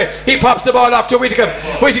trying to get away, he pops the ball off to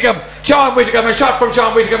Sean Whitcomb, a shot from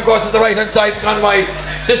Sean Whitcomb goes to the right hand side, gone wide.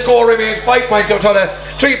 The score remains 5 points out Tulla,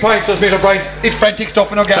 3 points to Smith O'Brien. It's frantic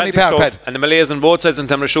stuff in O'Garney Park, and the malaise on both sides in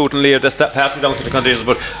terms of shooting, Leo. That's partly down to the conditions,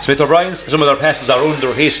 but Smith O'Brien's, some of their passes are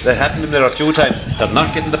under hit. That happened to them there a few times. They're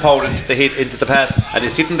not getting the power into the pass, and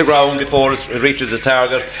it's hitting the ground before it reaches its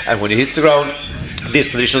target, and when it hits the ground, these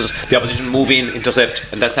positions, the opposition move in,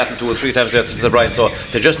 intercept, and that's happened 2 or 3 times to the right. So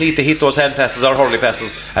they just need to hit those hand passes or hurley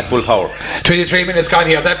passes at full power. 23 minutes gone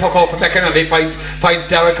here. That puck out from McInerney finds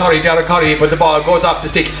Darragh Curry, but the ball goes off the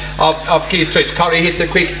stick of Keith Stritch. Curry hits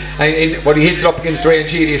it quick, but he hits it up against Dwayne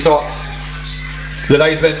Sheedy. So the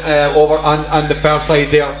linesman over on the far side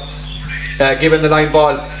there, giving the line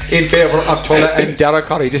ball in favour of Tulla and Darragh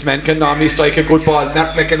Curry. This man can normally strike a good ball.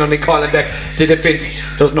 Mark McInerney calling back to defence.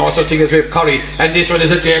 There's no such thing as with Curry, and this one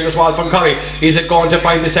is a dangerous ball from Curry. Is it going to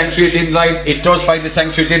find the sanctuary din line? It does find the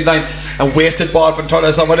sanctuary din line, and wasted ball from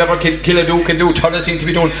Tulla. So whatever Killaloe can do, Tulla seem to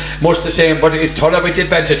be doing much the same, but it's Tulla with the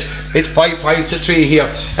advantage. It's 5 points to 3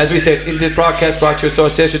 here, as we said, in this broadcast brought to you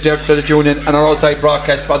Association Derek Credit Union, and our outside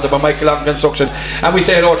broadcast sponsored by Michael Long Construction. And we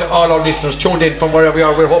say hello to all our listeners tuned in from wherever you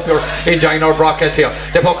are. We hope you're enjoying our broadcast here.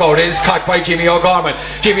 The puck out. It is caught by Jimmy O'Gorman.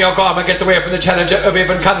 Jimmy O'Gorman gets away from the challenge of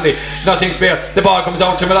Evan Connolly. Nothing spare. The ball comes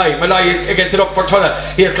out to Malay. Malay gets it up for Tulla.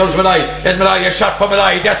 Here comes Malay. And Malay, a shot for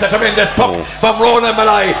Malay. That's a tremendous puck from Ronan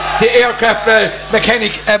Malay. The aircraft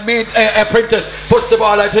mechanic apprentice puts the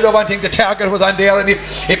ball out to the one thing. The target was on there, and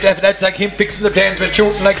if that's like him fixing the planes with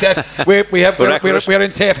shooting like that, we're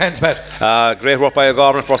in safe hands, Pat. Great work by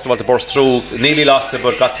O'Gorman, first of all, to burst through. Nearly lost it,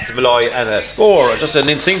 but got to Malloy and a score. Just an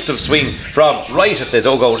instinctive swing from right at the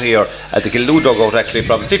dugout here, at the Kildoo dugout, actually,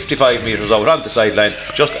 from 55 metres out on the sideline.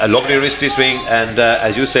 Just a lovely wristy swing, and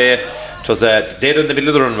as you say, it was dead in the middle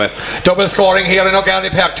of the runway. Double scoring here in O'Garney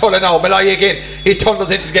Park. Tulla now, Malloy again. He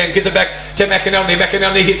tunnels into the game, gives it back to McInerney.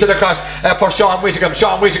 McInerney hits it across for Sean Whittingham.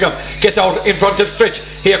 Sean Whittingham gets out in front of Stritch.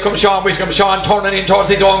 Here comes Sean Whittingham. Sean turning in towards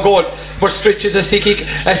his own goals, but Stritch is a sticky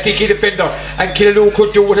defender, and Killaloe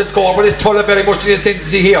could do with a score, but it's Tulla very much in the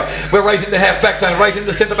ascendancy here. We're right in the half back line, right in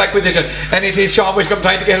the centre back position, and it is Sean Whittingham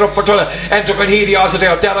trying to get it up for Tulla. And Heedy also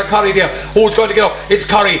there. Darren Curry there. Who's going to get up? It's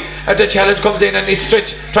Curry. The challenge comes in, and it's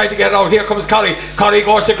Stritch trying to get it out. Here comes Curry. Curry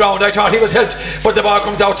goes to ground. I thought he was helped, but the ball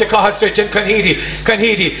comes out to Cathal Stritch and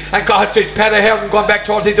Conheedy and Cathal Stritch. Pat Ahern going back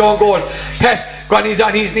towards his own goals. Pat he's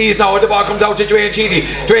on his knees now, and the ball comes out to Dwayne Sheedy.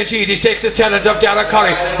 Dwayne Sheedy takes his challenge of Darren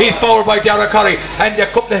Curry. He's fouled by Darren Curry, and a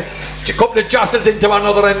couple of jostles into one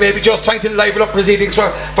another, and maybe just trying to liven up proceedings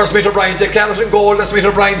for Smith O'Brien. The Claret and goal of Smith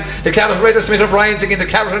O'Brien. The Claret red of Smith O'Brien's again. The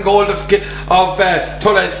Claret and goal of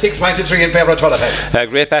Tulla, 6-3 in favour of Tulla.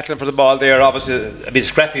 Great battling for the ball there. Obviously a bit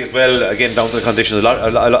scrappy as well. Again, down to the conditions.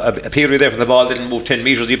 A period there for the ball didn't move 10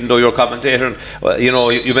 metres, even though you're commentating.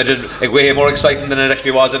 You made it way more exciting than it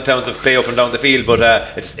actually was in terms of play up and down the field.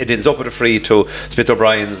 But it ends up with a free to Smith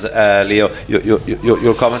O'Brien's. Leo,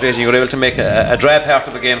 you're commentating. You're able to make a drab part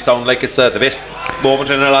of the game sound like it's the best moment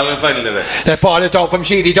in an Ireland final today. The ball is down from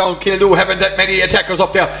Sheedy down. Killaloe having that many attackers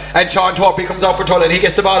up there, and Sean Torpey comes out for Tulla, and he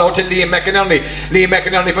gets the ball out to Liam McInerney. Liam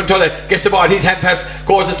McInerney from Tulla gets the ball. His hand pass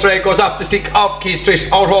goes astray, goes off the stick of Keith Stritch,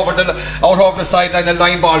 out over the sideline. The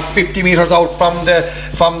line ball 50 metres out from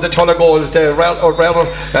the Tulla goals. The Railroad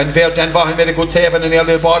and Dan Vaughan made a good save and an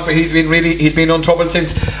early ball, but he's been on trouble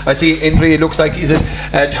since. I see injury. It looks like is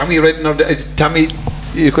it Tommy Redden or it's Tommy.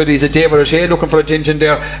 He's a David O'Shea looking for attention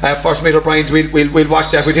there for Smith O'Brien's. We'll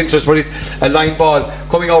watch that with interest, but it's a line ball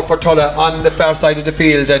coming out for Tulla on the far side of the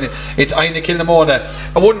field, and it's Aina Kilnamona.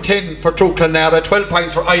 A 110 for True Clonlara, 12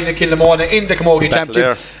 points for Aina Kilnamona in the Camogie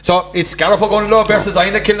Championship. So it's Scariff O'Gunlow versus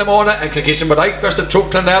Aina Kilnamona and Kilkishenbadike versus True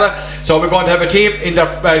Clonlara. So we're going to have a team in the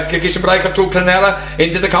Kilkishenbadike and True Clonlara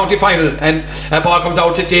into the county final, and a ball comes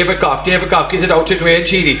out to David Goff. David Goff gives it out to Dwayne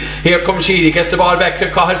Sheedy. Here comes Sheedy, gets the ball back to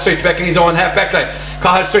Cathal Stritch, back in his own half back line.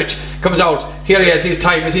 Cathal Stritch comes out. Here he has his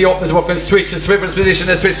time as he opens him up and switches position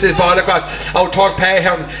and switches his ball across out towards Per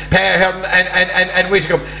Ahern and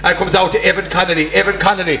Whittingham, and comes out to Evan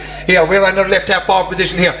Connolly. Here we're on the left half forward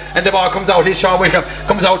position here, and the ball comes out. He's Sean Whittingham,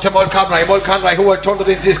 comes out to Mull Conroy, who has turned it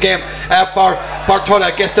into this game for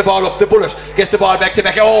Tulla. Gets the ball up the bullet, gets the ball back to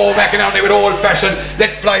McInerney with old fashioned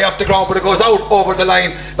let fly off the ground, but it goes out over the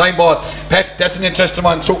line ball. Pat, that's an interesting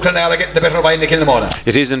one. True Clonlara getting the better of Aina Kilnamona.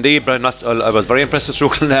 It is indeed, but I was very impressed with True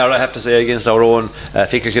Clonlara, I have to say, against our own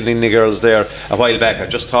Fickle Killiney girls there a while back. I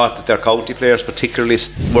just thought that their county players particularly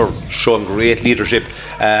were showing great leadership,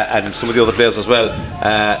 and some of the other players as well.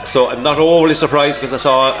 So I'm not overly surprised, because I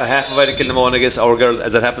saw a half of Aina Kilnamona against our girls,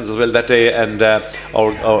 as it happens as well that day, and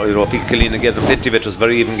our Fickle Killiney gave them plenty of it. It was a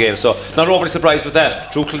very even game, so not overly surprised with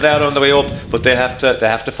that. True Clonlara on the way up, but they have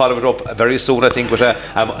to follow it up very soon, I think, with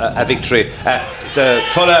a victory. The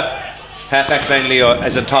Tulla half-back line, Leo,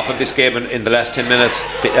 is on top of this game in the last 10 minutes.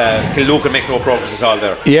 Killaloe can make no progress at all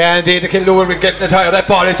there. Yeah, indeed, the Killaloe will get the tire. That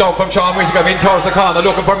ball is down from Sean Whittingham in towards the corner,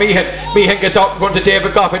 looking for Meehan. Meehan gets out in front of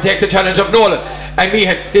David Goff and takes the challenge of Nolan. And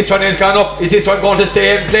Meehan, this one has gone up. Is this one going to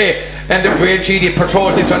stay in play? And the Dwayne Sheedy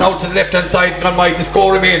patrols this one out to the left hand side, and on Mike the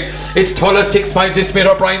score remains. It's Tulla 6 points, it's Smith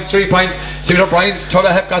O'Brien's 3 points. Smith O'Brien's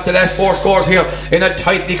Tulla have got the last 4 scores here in a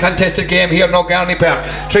tightly contested game here in O'Garney Park.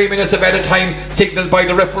 3 minutes of added time signalled by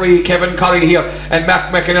the referee Kevin Curry here, and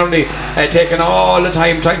Mark McInerney taking all the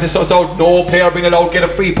time trying to suss out. No player being allowed to get a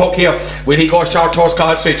free puck here. Will he go short towards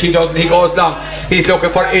Cathal Stritch? He doesn't, he goes long. He's looking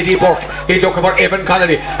for Eddie Burke, he's looking for Evan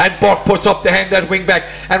Connolly, and Burke puts up the hand at wing back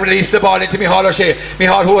and releases the ball into Micheál O'Shea.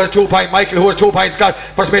 Micheál, who has 2 points, Michael, who has 2 points, got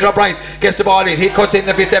for Smith O'Brien, gets the ball in, he cuts in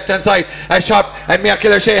his left hand side, a shot, and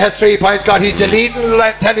Micheál O'Shea has 3 points, got his deleting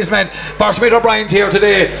talisman for Smith O'Brien here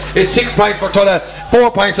today. It's 6 points for Tulla, 4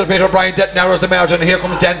 points for Smith O'Brien. That narrows the margin. Here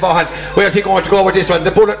comes Dan Vaughan. Where's he going to go with this one? The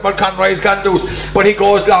bullet Mull Conroy has gone loose, but he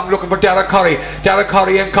goes long looking for Darren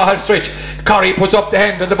Curry and Cathal Stritch. Corrie puts up the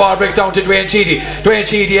hand and the ball breaks down to Dwayne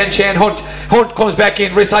Sheedy and Shane Hunt comes back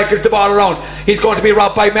in, recycles the ball around. He's going to be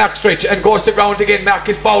robbed by Mark Stritch and goes to ground again. Mark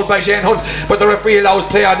is fouled by Shane Hunt, but the referee allows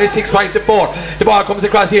play on. It's 6-4. The ball comes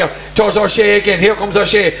across here towards O'Shea again. Here comes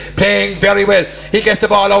O'Shea playing very well. He gets the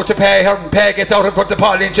ball out to Pay. Pay gets out in front of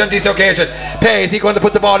Paul Lynch on this occasion. Pay, is he going to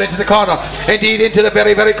put the ball into the corner? Indeed, into the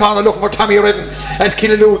very, very corner, looking for Tommy Redden as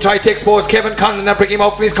Killaloo tried to expose Kevin Conlon and bring him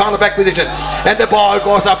out from his cornerback position. And the ball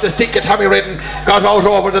goes off the stick of Tommy Redden. Got out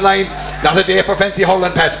over the line. Not a day for Fancy Hull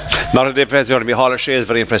and Pat. Not a day for Fancy Hull. Hall O'Shea is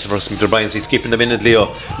very impressive for Smith O'Brien. He's keeping them in it,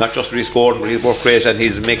 Leo. Not just really scoring, but he's worked great, and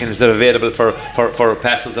he's making himself available for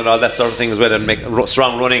passes and all that sort of thing as well, and make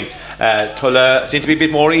strong running. Tulla seem to be a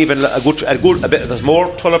bit more even. There's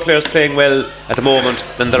more Tulla players playing well at the moment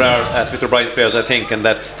than there are Smith O'Brien's players, I think, and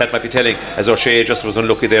that might be telling, as O'Shea just was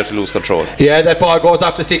unlucky there to lose control. Yeah, that ball goes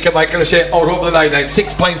off the stick of Michael O'Shea out over the line.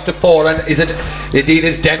 6-4, and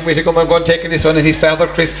is Dan Whitcomb going taking this one, and his father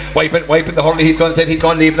Chris wiping the hurley. He's going to say he's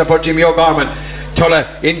going leaving it for Jimmy O'Gorman.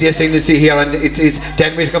 Tulla in the ascendancy here, and it's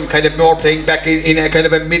Dan Whitcomb kind of more playing back in a kind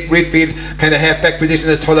of a midfield kind of half-back position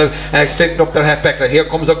as Tulla extending up their half-back line. Here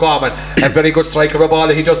comes O'Gorman, a very good striker of a ball.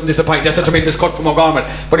 He doesn't disappoint. That's a tremendous cut from O'Gorman,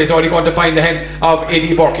 but he's only going to find the hand of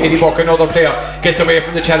Eddie Burke. Eddie Burke, another player, gets away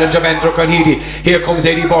from the challenge of Andrew Conheedy. Here comes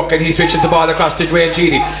Eddie Burke, and he switches the ball across to Dwayne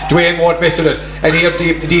Sheedy. Dwayne won't miss it, and here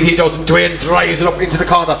indeed he doesn't. Dwayne drives it up into the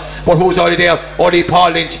corner, but who's already there? Only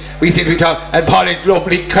Paul Lynch. We seem to be talking, and Paul Lynch,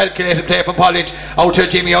 lovely calculated play from Paul Lynch out to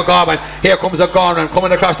Jimmy O'Gorman. Here comes O'Gorman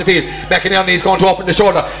coming across the field. McInerney is going to open the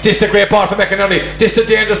shoulder. This is a great ball from McInerney. This is a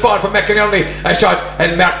dangerous ball from McInerney. A shot,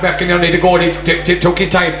 and Mark McInerney, the goalie, took his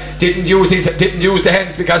time. Didn't use the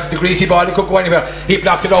hands because the greasy ball, he couldn't go anywhere. He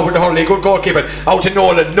blocked it over the hurley. Good goalkeeper. Out to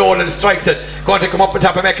Nolan. Nolan strikes it. Going to come up on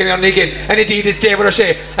top of McInerney again. And indeed it's David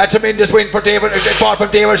O'Shea. A tremendous win for David. Ball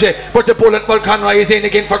from David O'Shea. But the bullet, Mulconroy is in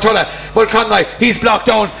again for Tulla. Mulconroy, he's blocked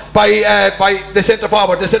down by the centre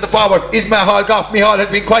forward. The centre forward is Mahal Goff. Mahal has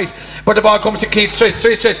been quiet, but the ball comes to Keith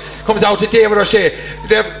Stritch comes out to David O'Shea.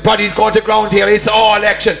 Their body's going to ground here. It's all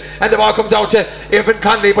action, and the ball comes out to Evan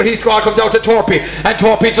Conley, but his ball comes out to Torpy, and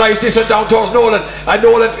Torpy drives this one down towards Nolan, and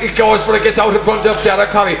Nolan it goes for it, gets out in front of Derek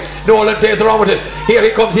Curry. Nolan plays around with it. Here he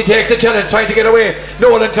comes, he takes the challenge, trying to get away.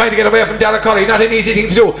 Nolan trying to get away from Derek Curry. Not an easy thing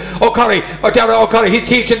to do. Derek O'Curry, he's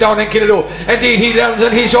teaching down in Killaloo. Indeed he learns,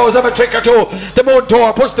 and he shows them a trick or two. The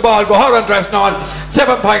Muntor puts the ball, go Horan dressing on.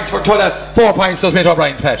 7 points for Tulla, 4 points to Smith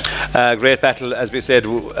O'Brien's, Pat. Great battle, as we said,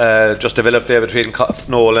 just developed there between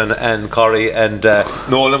Nolan and Corrie, and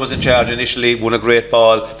Nolan was in charge initially, won a great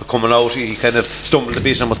ball, but coming out he kind of stumbled a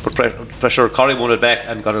bit and must put pressure. Corrie won it back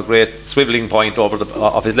and got a great swivelling point over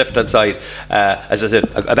off his left hand side. As I said,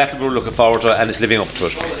 a battle we're looking forward to, and it's living up to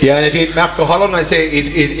it. Yeah, and indeed Mark O'Halloran, I say,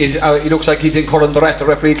 he looks like he's encouraging the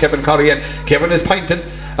referee Kevin Corrie, and Kevin is pointing.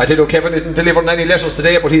 I tell you, Kevin isn't delivering any letters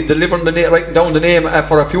today, but he's delivering writing down the name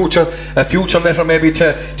for a future letter maybe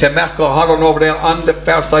to Mark O'Halloran over there on the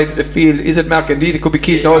far side of the field. Is it Mark? Indeed, it could be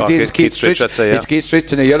Keith. No, indeed, it's Keith Stritch. It's Keith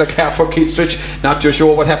Stritch, and a yellow card for Keith Stritch. Not too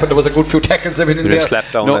sure what happened. There was a good few tackles in there.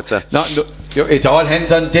 Slapped down. It's all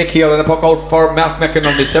hands on deck here, and a puck out for Mark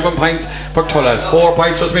McInerney. 7 points for Tulla, 4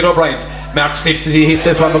 points for Smith O'Brien's. Mark slips as he hits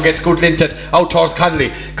this one, but gets good linted out towards Conley,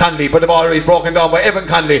 but the ball is broken down by Evan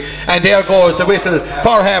Conley, and there goes the whistle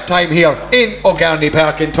for half time here in O'Garney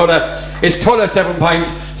Park in Tulla. It's Tulla 7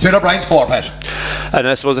 points, Smith O'Brien's 4, Pat. And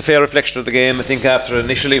I suppose a fair reflection of the game. I think after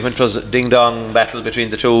initially when it was a ding-dong battle between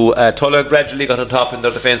the two, Tulla gradually got on top in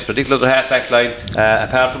their defence, particularly the half-back line.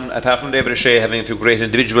 Apart from David O'Shea having a few great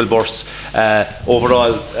individual bursts,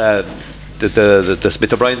 overall the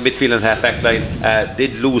Smith O'Brien's midfield and half-back line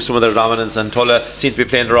did lose some of their dominance, and Tulla seemed to be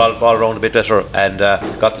playing their ball around a bit better and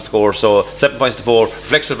got the score. So 7 points to 4,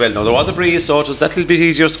 flexed well. Now there was a breeze, so it was that little bit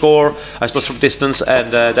easier score, I suppose, from distance,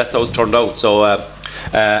 and that's how it's turned out. So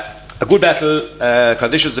a good battle,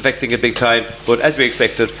 conditions affecting it big time, but as we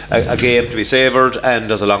expected, a game to be savoured, and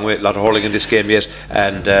there's a long way, a lot of hurling in this game yet,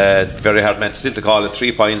 and very hard meant still to call it.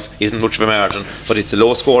 3 points isn't much of a margin, but it's a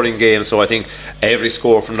low scoring game, so I think every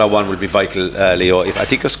score from now on will be vital, Leo. If I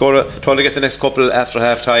think a score to get the next couple after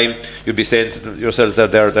half time, you'd be saying to yourselves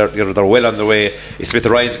that they're well on their way. It's with the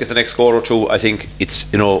Ryans get the next score or two, I think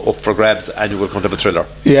it's up for grabs, and you will come to have a thriller.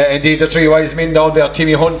 Yeah, indeed, the three wise men down there,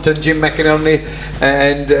 Timmy Hunt and Jim McInerney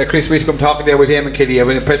and Chris Whitcomb, talking there with him and Kelly. An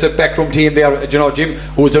impressive backroom team there. Jim,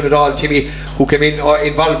 who's done it all. Timmy, who came in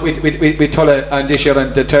involved with Tulla and this year,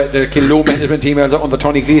 and the Killaloo management team under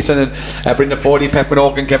Tony Gleeson and Brendan Foley, Pat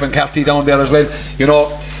Minogue and Kevin Carty down there as well.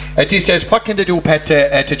 At this stage, what can they do, Pat,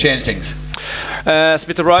 to change things?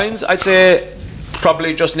 Smith O'Brien's, I'd say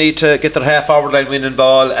probably just need to get their half forward line winning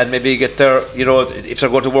ball and maybe get their, if they're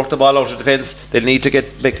going to work the ball out of defence, they'll need to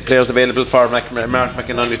make players available for Mark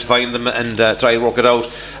McInerney to find them and try and work it out.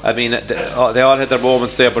 I mean, they all had their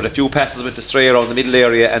moments there, but a few passes went astray around the middle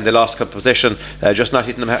area and they lost possession, just not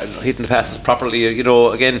hitting the passes properly.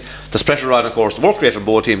 Again, there's pressure on, of course. The work rate from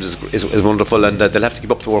both teams is wonderful, and they'll have to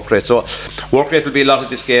keep up the work rate. So work rate will be a lot of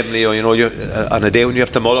this game, Leo. On a day when you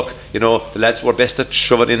have to mullock, the lads were best at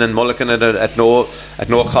shoving in and mullocking at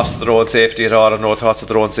no cost of their own safety at all, or no thoughts of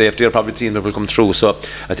their own safety, or probably the team that will come through. So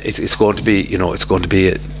it's going to be,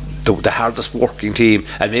 the hardest working team,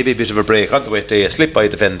 and maybe a bit of a break on the wet day, a slip by a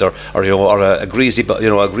defender, or a greasy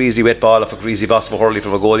wet ball off a greasy boss of a hurley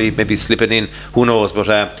from a goalie, maybe slipping in. Who knows? But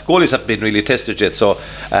goalies haven't been really tested yet, so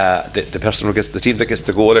the team that gets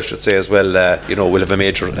the goal, I should say as well, will have a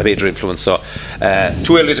major influence. So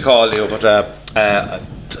too early to call, Leo, but.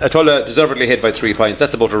 Atullah deservedly hit by 3 points.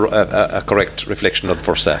 That's about a correct reflection of the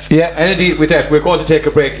first half. Yeah, and indeed with that we're going to take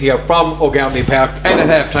a break here from O'Garney Park, and at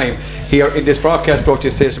half time here in this broadcast brought to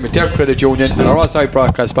you station with Derek Credit Union, and our outside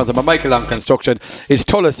broadcast sponsored by Michael Long Construction. It's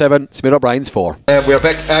Tulla 7, Smith O'Brien's 4. We're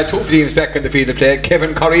back, two teams back in the field of play.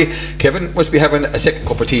 Kevin Curry. Kevin must be having a second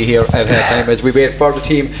cup of tea here at half time as we wait for the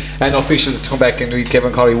team and officials to come back and read.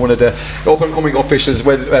 Kevin Curry, one of the up and coming officials,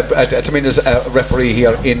 a tremendous referee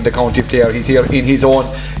here in the county player. He's here in his own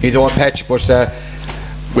patch, but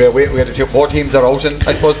both teams are out, and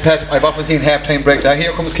I suppose, Pat, I've often seen half-time breaks.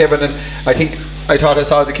 Here comes Kevin, and I thought I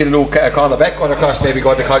saw the Killaloe corner back going across, maybe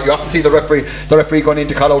going to call. You often see the referee going in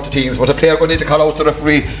to call out the teams, but a player going in to call out the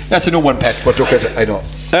referee, that's a new one, Pat, but look at it, I know.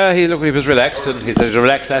 He was relaxed, and he's had a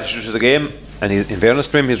relaxed attitude to the game, and in fairness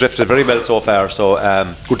to him, he's drifted very well so far, so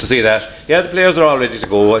good to see that. Yeah, the players are all ready to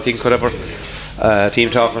go. I think whatever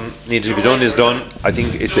team talking needs to be done is done. I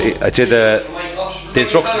think I'd say the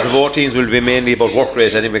instructions for both teams will be mainly about work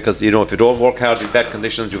rate anyway, because if you don't work hard in bad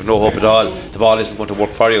conditions, you've no hope at all. The ball isn't going to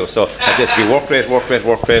work for you. So I'd say it's to be work rate.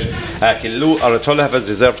 Killaloe or Atullah have a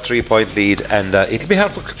deserved 3-point lead, and it'll be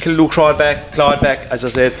hard for Killaloe clawed back. As I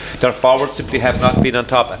said, their forwards simply have not been on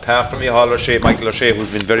top, apart from Michael O'Shea, who's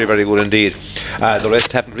been very, very good indeed. The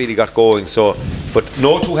rest haven't really got going. So, but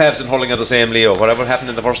no two halves in hurling are the same, Leo. Whatever happened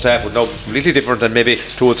in the first half would now be completely different, and maybe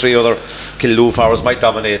 2 or 3 other Killaloe forwards might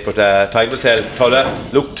dominate, but time will tell. Atullah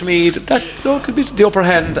look to me that could be the upper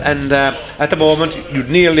hand, and at the moment you'd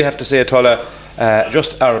nearly have to say Atullah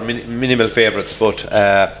just our minimal favourites, but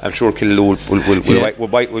I'm sure Killaloe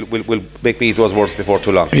will make me eat those words before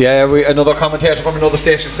too long. Yeah, another commentator from another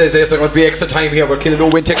station says there's going to be extra time here, but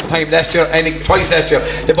Killaloe went extra time last year, and twice last year.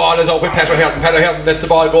 The ball is out with Peter Helton lets the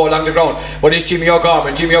ball go along the ground, but it's Jimmy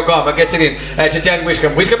O'Gorman gets it in to Dan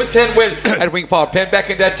Wishcombe is playing well at wing forward, playing back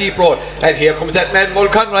in that deep road, and here comes that man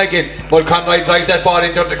Mulconroy again. Mulconroy drives that ball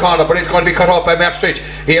into the corner, but it's going to be cut off by Mark Stritch.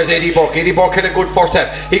 Here's Eddie Burke had a good first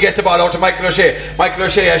half. He gets the ball out to Michael O'Shea. Michael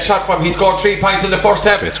O'Shea has shot from. He scored 3 points in the first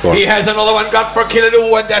half. He has another one got for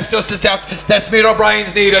Killaloe, and that's just the start. That's Smith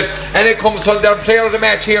O'Brien's needed, and it comes from their player of the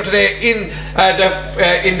match here today in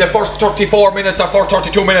the first 34 minutes or first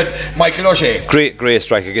 32 minutes, Michael O'Shea. Great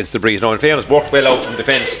strike against the breeze. Now in fairness, worked well out from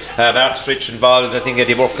defence. Mark Stritch involved, I think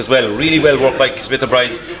Eddie Burke as well. Really well worked by Smith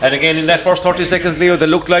O'Brien. And again in that first 30 seconds, Leo, they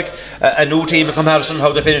looked like a new team in comparison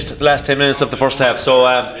how they finished the last 10 minutes of the first half. So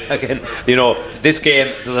again, this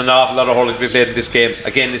game, there's an awful lot of hurling to be played in this game.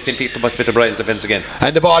 Again, it's been picked up by Smith O'Brien's defence again.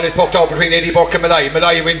 And the ball is poked out between Eddie Burke and Malai.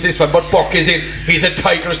 Malai wins this one, but Burke is in. He's a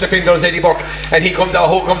tigerish defender, Eddie Burke, and he comes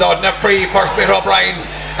out in a free for Smith O'Brien's,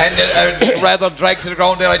 and rather dragged to the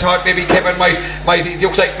ground there. I thought maybe Kevin might it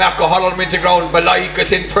looks like Marco Holland went to ground. Malai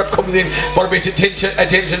comes in for a bit of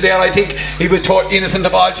attention there. I think he was innocent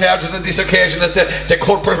of all charges on this occasion, as the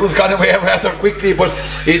culprit was gone away rather quickly. But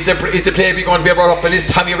is the play going to be brought up? And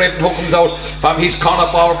it's Tommy Redden who comes out from his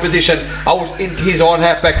corner forward position out into his own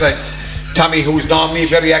half-back line. Tommy, who's normally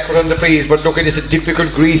very accurate on the frees, but look, it's a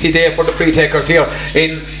difficult, greasy day for the free takers here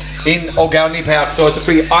in O'Garney Park. So it's a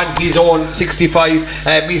free on his own 65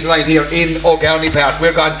 metre line here in O'Garney Park.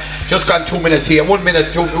 We're just gone 2 minutes here, 1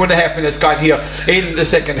 minute, 2.5 minutes gone here in the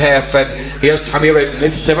second half, and here's Tommy Redden.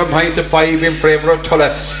 It's 7 points to 5 in favour of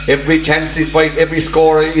Tulla. Every chance is vital, every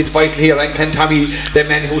score is vital here, and can Tommy, the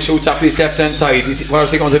man who shoots off his left hand side, what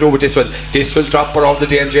is he going to do with this one? This will drop around the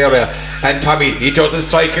danger area, and Tommy, he doesn't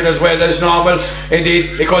strike it as well as normal.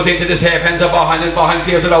 Indeed, it goes into the safe hands of Vaughan, and Vaughan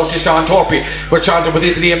clears it out to Sean Torpey. But Sean with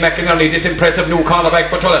this Liam McInerney, this impressive new cornerback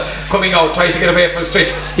for Tulla, coming out, tries to get away from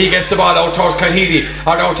Stritch. He gets the ball out towards Conheedy,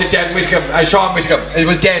 or out to Dan Whitcomb, Sean Whitcomb. It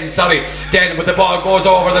was Dan, but the ball goes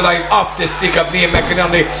over the line off the stick of Liam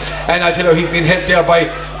McInerney, and I tell you, he's been held there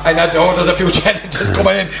by. And there's a few challenges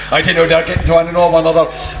coming in. I tell you, they're getting to one and over another.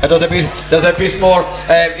 There's a bit more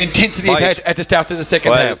intensity at the start of the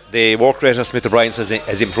second half. The work rate of Smith O'Brien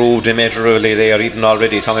has improved immeasurably there, even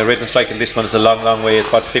already. Tommy Redden striking this one is a long way. It's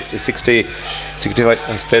got 50, 60, 65.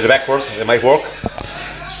 Play it backwards. It might work.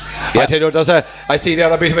 Yeah. I tell you, I see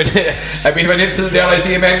there a bit of an incident there. I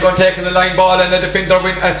see a man going taking the line ball and a defender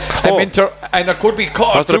and it could be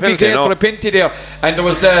caught. Could be great for a penalty there. And there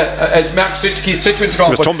was as Mark Stritch went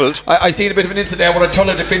wrong. He was tumbled. I seen a bit of an incident there where a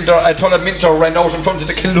Tulla defender, a Tulla Minter ran out in front of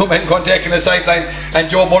the Kilnoo man going taking the sideline, and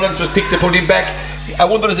Joe Mullins was picked to put him back. I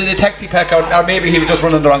wonder is it a tactic pack or maybe he was just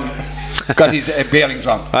running the wrong. Got his bearings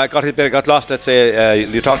wrong. Got lost. Let's say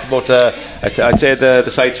you talked about. I'd say the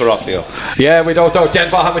sights were off, Leo. Yeah, without doubt. Dan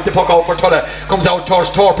Vaughan with the puck out for Tulla, comes out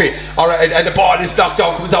towards Torpey, and the ball is blocked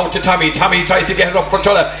out. Comes out to Tommy. Tommy tries to get it up for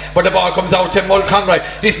Tulla, but the ball comes out to Mull Conroy.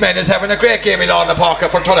 This man is having a great game in Lorna Parker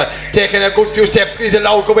for Tulla, taking a good few steps. He's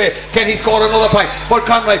allowed to go away. Can he score another point? Mull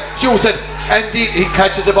Conroy shoots it. And he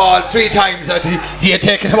catches the ball 3 times. He had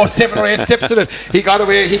taken about 7 or 8 steps to it. He got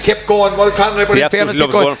away. He kept going. Well, Conroy, but in fairness, he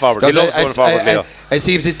loves going forward. It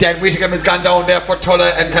seems that Dan Whittingham has gone down there for Tulla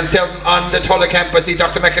and concerned on the Tulla camp. I see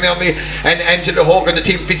Dr. McInerney and Angela Hogan, the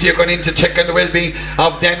team physio, going in to check on the well-being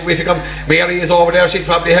of Dan Whittingham. Mary is over there. She's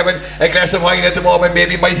probably having a glass of wine at the moment.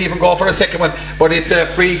 Maybe might even go for a second one. But it's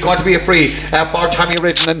going to be a free for Tommy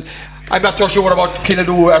Redden. And I'm not so sure about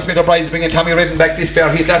Killaloo or Smith O'Brien's bringing Tommy Redden back this fair.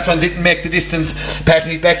 His last one didn't make the distance. Pat,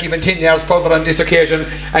 he's back even 10 yards further on this occasion,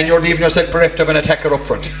 and you're leaving yourself bereft of an attacker up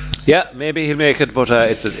front. Yeah, maybe he'll make it, but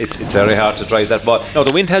it's very hard to drive that ball. Now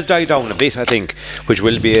the wind has died down a bit, I think, which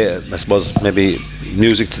will be, I suppose, maybe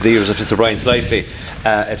music to the ears of Mr. O'Brien slightly.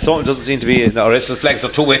 It doesn't seem to be. The rest of the flags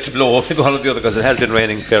are too wet to blow up one or the other because it has been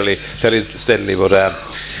raining fairly steadily, but.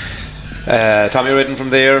 Tommy Redden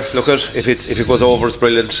from there. Look at if it goes over, it's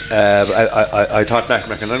brilliant. I thought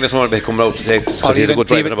McInerney this morning come out to take because he had a good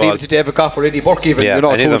drive on the ball. Even to David Goff or Eddie Burke, even two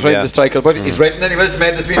trying to strike. But he's Redden anyway. The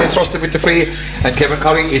man has been entrusted with the free, and Kevin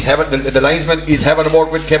Curry is having the linesman is having a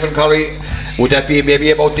word with Kevin Curry. Would that be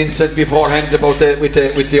maybe about the incident beforehand about with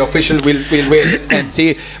the official? We'll wait and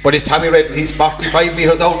see. But it's Tommy Redden. He's 45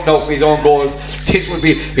 metres out now for his own goals. It would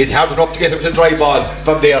be it's hard enough to get him to dry ball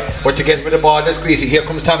from there, but to get him with the ball that's greasy. Here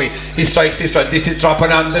comes Tommy. He strikes this one. This is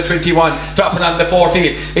dropping on the 21, dropping on the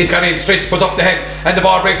 14. He's gone in, Stritch puts up the head, and the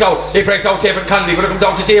ball breaks out. It breaks out to Evan Connolly, but it comes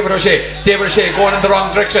out to David O'Shea. David O'Shea going in the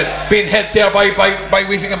wrong direction, being helped there by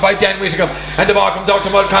Whittingham, by Dan Whittingham, and the ball comes out to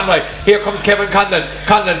Mull Conroy. Here comes Kevin Conlon.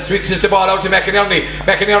 Conlon switches the ball out to McInerney.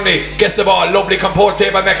 McInerney gets the ball. Lovely composed play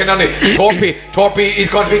by McInerney. Torpey is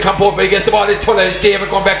going to be composed, but he gets the ball. It's Tulla. It's David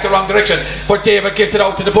going back the wrong direction, but David gives it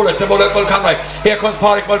out to the bullet Mull Conroy. Here comes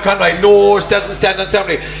Pádraig Mull Conroy. No, doesn't stand on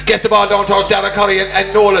ceremony. Gets the ball down towards Darragh Curry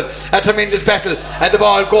and Nolan. A tremendous battle, and the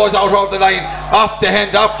ball goes out of the line, off the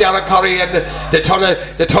hand of Darragh Curry, and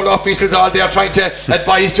the Tulla officials all there trying to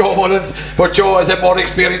advise Joe Mullins, but Joe is a more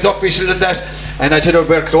experienced official than that. And I tell you,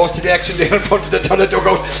 we're close to the action there in front of the Tulla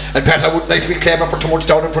dugout, and Pat, I wouldn't like to be claiming for too much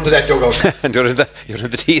down in front of that dugout. And you're in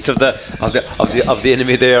the teeth of the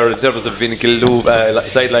enemy there. There was a Killaloo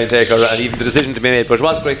sideline taker, and even the decision to be made, but it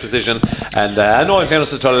was a great decision. And I know in fairness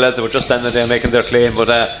to the Tulla lads, they were just standing there making their claim, but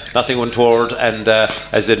nothing untoward. And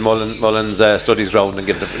as did Mullins studies ground and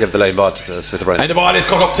give the line ball to Smith O'Brien. And the ball is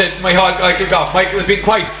cut up to Michael Goff. Michael has been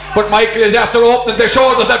quiet, but Michael is after opening the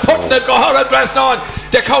shoulders and putting the Gohara dressing on.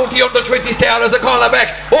 The county under 20 star as a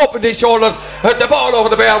cornerback opened his shoulders, hit the ball over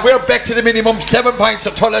the bar. We're back to the minimum. 7 points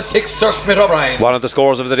for Tulla, 6 Sir Smith O'Brien. One of the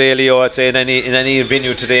scores of the day, Leo, I'd say in any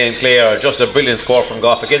venue today in Clare. Just a brilliant score from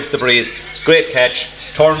Goff against the breeze. Great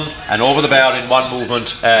catch, turn and over the bar in one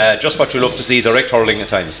movement. Just what you love to see, direct hurling at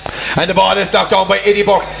times. And the ball is blocked down by Eddie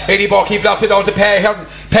Burke. Eddie Burke, he blocks it down to Pay Hearn.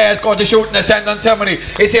 Pay is going to shoot in a stand on ceremony.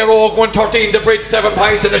 It's a rogue 113, the bridge, 7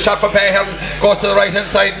 points, and the shot for Pay Hearn goes to the right hand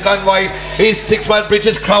side and gone wide. Is 6-mile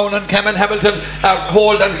Bridges Crown and Cameron Hamilton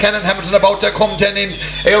hold, and Cameron Hamilton about to come to an end.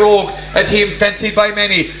 A rogue, a team fancied by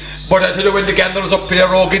many. But I tell you, when the gander is up there,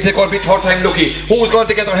 is it going to be third time lucky? Who's going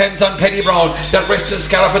to get their hands on Penny Brown, that rests in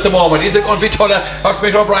Scariff at the moment? Is it going to be Tulla or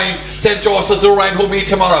Smith O'Brien's, St. Joseph's or Ryan who meet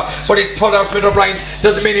tomorrow? But it's Tulla or Smith O'Brien's.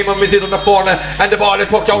 There's a minimum visit on the corner, and the ball is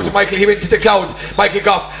poked out to Michael. He went to the clouds, Michael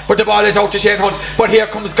Goff, but the ball is out to Shane Hunt. But here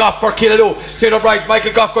comes Goff for Killaloe. Smith O'Brien,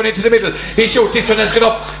 Michael Goff going into the middle. He shoots, this one has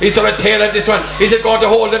gone up. Is there a tail on this one? Is it going to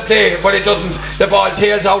hold and play? But it doesn't. The ball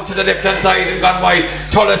tails out to the left hand side and gone wide.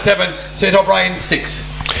 Tulla 7, Smith O'Brien 6.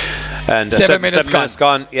 And 7 minutes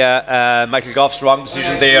gone. Yeah, Michael Goff's wrong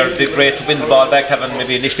decision there. Did great to win the ball back, having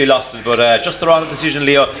maybe initially lost it, but just the wrong decision,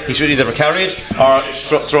 Leo. He should either have carried or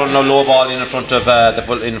thrown a low ball in front of Hearn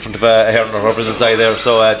or whoever's inside there.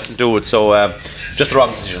 So didn't do it. So just the wrong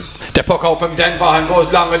decision. The puck out from Dan Vaughan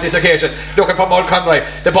goes long on this occasion, looking for Mull Conroy.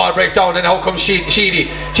 The ball breaks down and out comes Sheedy.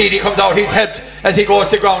 Sheedy comes out, he's helped as he goes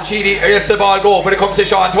to ground. Sheedy lets the ball go, but it comes to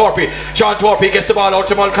Sean Torpey. Sean Torpey gets the ball out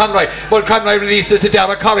to Mull Conroy. Mull Conroy releases to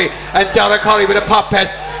Dara Curry, and Dara Curry with a pop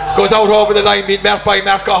pass goes out over the line, being marked by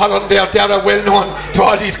Mark O'Halloran there. Dara well known to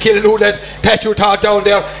all these Killaloe lads. Petru Todd down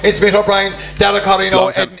there in Smith O'Brien. Dara Curry now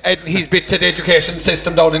and he's bit to the education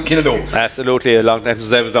system down in Killaloe. Absolutely, a long time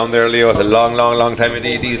since I was down there, Leo. A long time.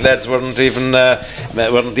 These lads weren't even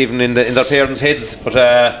in their parents' heads, but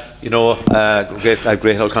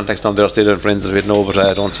great old contacts down there still and friends that we know, but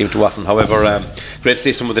I don't see them too often. However, great to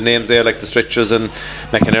see some of the names there, like the Stretchers and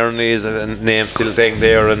McInerney's and names still staying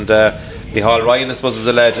there, and Micheál Ryan, I suppose, is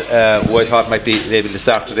a lad who I thought might be able to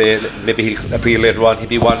start today. Maybe he'll appear later on. He'll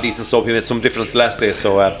be one decent sub. He made some difference last day.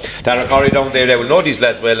 So Dara Curry down there, they will know these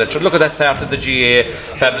lads well. And should look at that part of the GA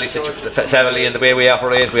family and the way we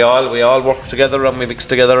operate. We all work together and we mix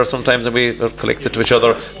together sometimes, and we are connected to each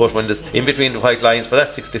other. But when there's in between the white lines for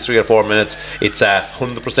that 63 or 4 minutes, it's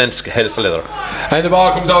 100% helpful leather. And the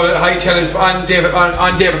ball comes out at a high challenge on David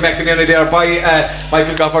McInerney there by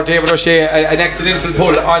Michael Goff or David O'Shea. An accidental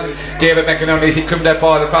pull on David McInerney as he crimmed that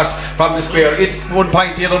ball across from the square. It's 1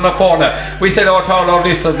 point here on the corner. We said out to all our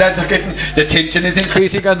listeners, lads are getting, the tension is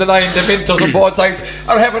increasing on the line. The mentors on both sides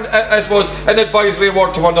are having, I suppose, an advisory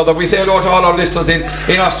word to one another. We say hello to all our listeners in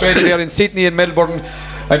Australia, there in Sydney and Melbourne.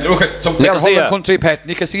 And look at some fair hurling country, Pat.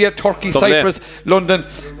 Nicosia, Turkey, Cyprus, London,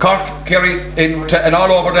 Cork, Kerry, and all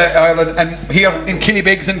over the Ireland, and here in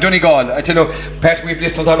Killybegs and Donegal. I tell you, Pat, we've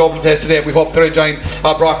listeners all over the place today. We hope they're enjoying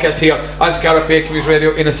our broadcast here on Scariff Bay Community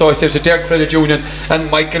Radio in association with Derek Credit Union and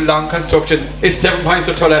Michael Long Construction. It's 7 points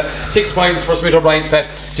for Tulla, 6 points for Smith O'Brien, Pat.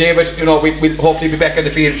 David, we'll hopefully be back in the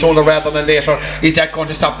field sooner rather than later. Is that going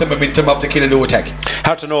to stop the momentum of the Killaloe attack?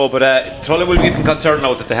 Hard to know, but Tulla will be getting concerned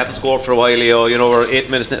now that they haven't scored for a while, Leo.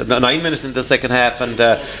 We're 9 minutes into the second half, and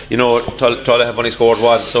Tulla have only scored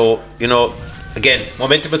one, so again,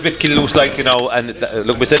 momentum was a bit Killaloe like, and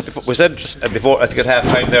look, we said before I think at half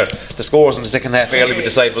time there, the scores in the second half early we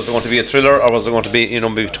decided was it going to be a thriller or was it going to be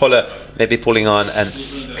maybe Tulla maybe pulling on and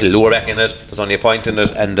Killaloe back in it. There's only a point in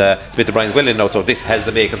it, and Smith O'Brien's well in now, so this has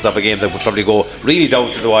the makings of a game that would probably go really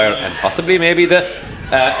down to the wire, and possibly maybe the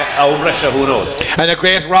Brescia, who knows. And a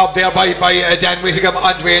great rob there by Dan Whittingham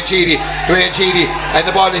on Dwayne Sheedy, and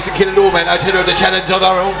the ball is to Killaloe, man. I tell you, the challenge on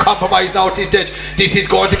our own compromise now at this stage. This is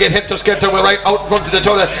going to get him to skelter. We're right out in front of the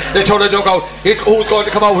Tulla dugout. Who's going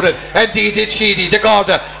to come out with it? Indeed, it's Sheedy, the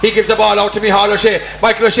Garda. He gives the ball out to Micheál O'Shea.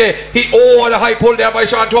 Michael O'Shea, and a high pull there by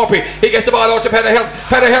Sean Torpey. He gets the ball out to Peter Hearn.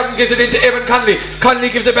 Peter Hearn gives it into Evan Connolly. Connolly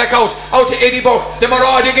gives it back out to Eddie Burke. The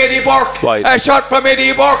marauding Eddie Burke. Wide. A shot from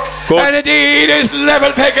Eddie Burke. Good. And indeed, it's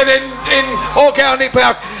level pegging in O'Garney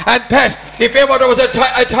Park. And Pat, if ever there was a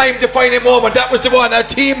time defining moment, that was the one, a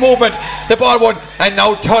team movement. The ball won, and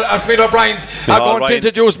now Smith O'Brien's are going to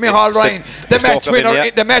introduce Micheál Ryan,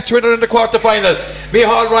 the match winner in the quarter final.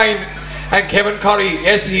 Micheál Ryan and Kevin Curry,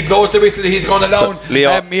 yes, he blows the whistle. He's going to allow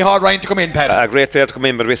Micheál Ryan to come in, Pat. A great player to come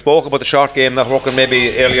in, but we spoke about the short game not working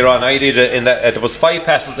maybe earlier on. I did in that there was 5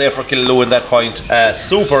 passes there for Killaloe in that point.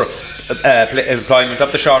 Super employment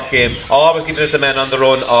of the short game, always giving it to the man on the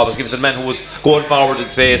run, always giving it to the man who was going forward in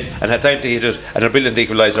space and had time to hit it, and a brilliant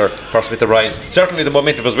equaliser for Smith O'Brien. Certainly the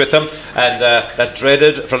momentum was with them, and that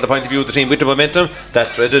dreaded, from the point of view of the team with the momentum,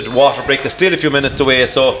 that dreaded water break is still a few minutes away,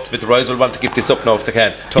 so Smith O'Brien will want to keep this up now if they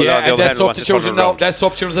can. And that substitution now,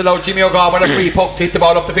 allowed Jimmy O'Gara with a free puck to hit the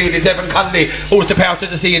ball up the field. It's Evan Connolly who's departed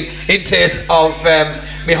the scene in place of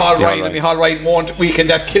Micheál Ryan, and Micheál Ryan won't weaken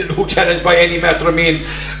that Killaloe challenge by any matter of means,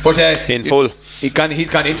 but in full. He's gone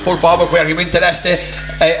in full forward where he went the last day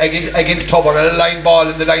against Tubber, a line ball,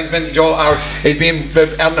 and the linesman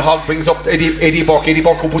Aaron Hogg brings up Eddie Burke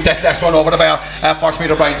who put that last one over the bar for Smith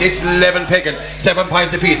O'Brien. It's level pegging, 7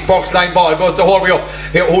 points apiece. Burke's line ball goes the whole way up.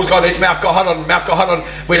 Who's got it? It's Mark O'Halloran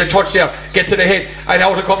with a touch there. there, gets it ahead, and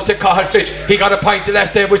out it comes to Cathal Stritch. He got a point the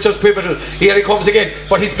last day, which was pivotal. Here he comes again,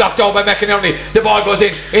 but he's blocked out by McInerney. The ball goes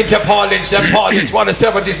into Paul Lynch, and Paul Lynch, what a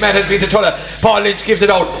servant this man has been to Tulla. Paul Lynch gives it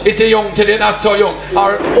out. It's the young to the not so young,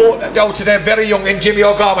 or out to the very young in Jimmy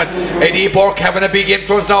O'Gorman. Eddie Burke having a big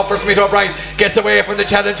influence now for Smith O'Brien. Gets away from the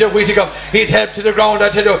challenger Whittingham. He's helped to the ground. I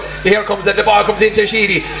tell you, here comes the ball comes into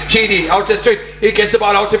Sheedy. Sheedy out the street. He gets the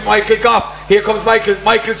ball out to Michael Goff. Here comes Michael.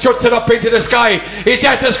 Michael shoots it up into the sky.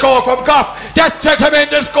 That's a score from Goff. That's a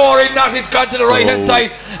tremendous score in that. He's gone to the right hand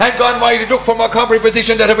side and gone wide. Look for Montgomery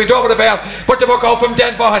position that we talking about. But the buck out from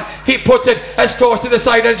Dan Vaughan. He puts it as close to the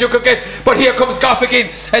side as you could get. But here comes Goff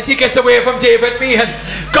again as he gets away from David Meehan.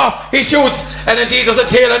 Goff, he shoots, and indeed there's a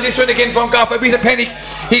tail on this one again from Goff. A bit of panic.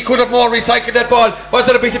 He could have more recycled that ball. Was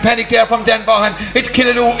there a bit of panic there from Dan Vaughan? It's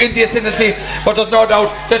Killaloe in the ascendancy, but there's no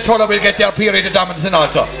doubt that Tulla will get their period of dominance and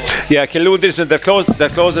also. Yeah, Killaloe did it. They're closed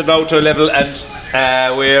it now to a level, and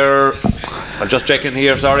I'm just checking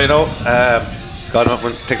here, sorry, no. God,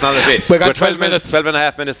 technology. We got 12 minutes. 12 and a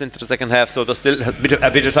half minutes into the second half, so there's still a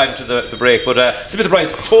bit of time to the break. But Smith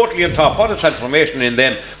O'Brien's totally on top. What a transformation in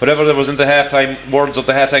them. Whatever there was in the half-time, words of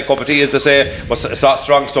the half-time cup of tea, as they say, was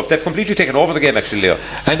strong stuff. They've completely taken over the game, actually, Leo.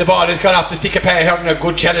 And the ball has gone off the stick of Pay here, and a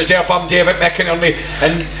good challenge there from David McInerney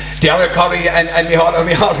and Derek Curry and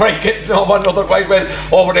Micheál Wright getting one another quite well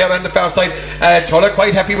over there on the far side. Tulla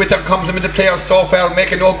quite happy with their complement players so far,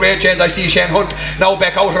 making no great change. I see Shane Hunt now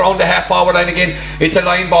back out around the half forward line again. It's a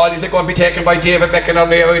line ball. Is it going to be taken by David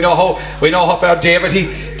McInerney? We know how far David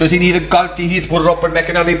does he need a golf? He's put it up with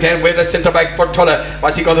McInerney playing with that centre back for Tulla.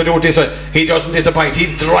 What's he going to do with this one? He doesn't disappoint.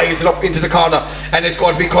 He drives it up into the corner, and it's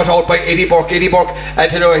going to be cut out by Eddie Burke. Eddie Burke,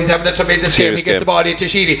 he's having a tremendous game. He gets the ball into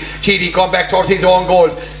Sheedy. Sheedy going back towards his own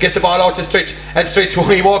goals. Gets the ball out to Stritch, and Stritch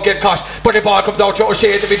he won't get caught, but the ball comes out to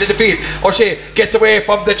O'Shea in the middle of the field. O'Shea gets away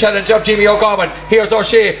from the challenge of Jimmy O'Gorman. Here's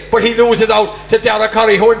O'Shea, but he loses out to Derek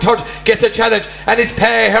Curry, who in turn gets a challenge, and it's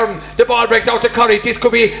Pay Hearn. The ball breaks out to Curry. This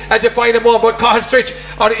could be a defining moment, but Cathal Stritch,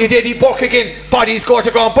 or it's Eddie Burke again. Bodies go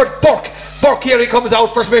to ground, but Burke here he comes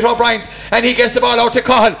out for Smith O'Brien's, and he gets the ball out to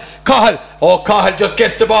Cathal. Cathal just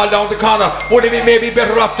gets the ball down the corner. Would he be maybe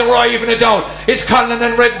better off driving it down? It's Conlon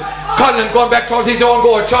and Redden. Conlon going back towards his own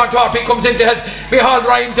goal. Sean Torpey comes in to help. Micheál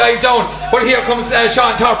Ryan dives down, but here comes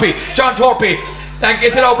Sean Torpey and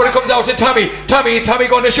gets it out, but it comes out to Tommy. Is Tommy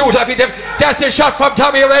going to shoot off it? That's a shot from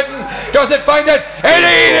Tommy Redden. Does it find it?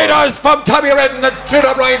 It does from Tommy Redden, and Smith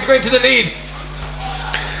O'Brien's going to the lead.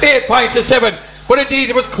 8 points to 7. But indeed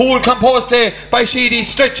it was cool composed play by Sheedy,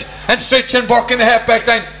 Stritch and Burke in the half back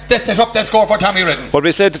line that set up that score for Tommy Redden. But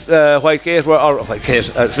we said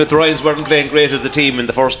Smith O'Brien's weren't playing great as a team in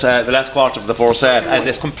the last quarter of the first half, and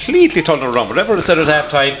it's completely turned around. Whatever they said at half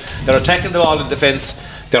time, they're attacking the ball in defence.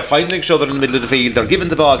 They're finding each other in the middle of the field. They're giving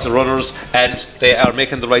the ball to runners, and they are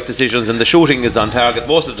making the right decisions. And the shooting is on target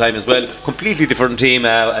most of the time as well. Completely different team.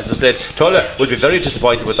 As I said, Tulla will be very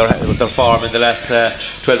disappointed with their form in the last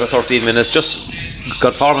 12 or 13 minutes. Just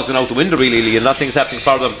got form has gone out the window really, and nothing's happening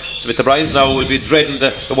for them. Smith O'Brien's now will be dreading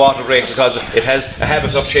the water break, because it has a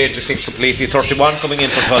habit of changing things completely. 31 coming in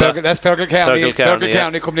for Tulla. That's Fergal County. Fergal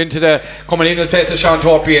County coming in the place of Sean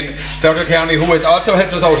Torpey, and Fergal County, who has also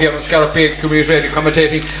helped us out here on Scariff Bay Community Radio,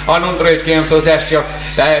 commentating on underage games last year.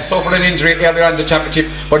 Suffered an injury earlier on the championship,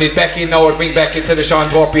 but he's back in now and bring back into the Sean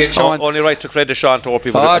Torpey. And Sean only right to credit Sean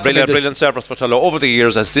Torpey for a brilliant service for Tulla over the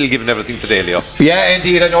years, and still giving everything today, Leo. Yeah,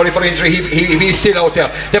 indeed, and only for injury he's still out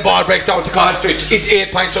there. The ball breaks down to Cathal Stritch. It's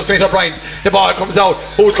 8 points for Smith O'Brien's. The ball comes out.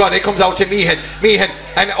 Who's gone? It comes out to Meehan,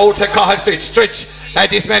 and out to Cathal Stritch.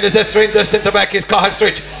 This man is a centre back is Cathal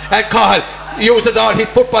Stritch, and Cathal uses all his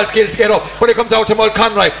football skills to get up, but it comes out to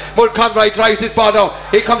Mulconroy drives his ball down.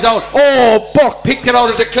 He comes out. Burke picked it out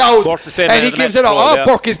of the clouds, and he gives it out.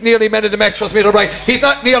 Burke is nearly man of the match for Smith O'Brien. He's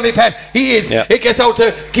not nearly Pat, he is. Yeah. It gets out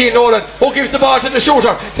to Cian Nolan, who gives the ball to the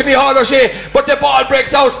shooter, to Micheál O'Shea, but the ball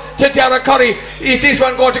breaks out to Derek Curry. Is this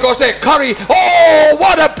one going to go straight? Curry,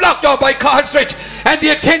 what a block down by Cathal Stritch, and the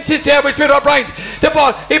intent is there with Smith O'Brien's. The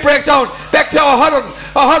ball, it breaks down back to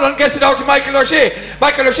O'Halloran gets it out to Michael O'Shea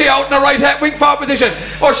out in the right wing forward position.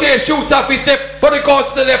 O'Shea shoots off his left, but it goes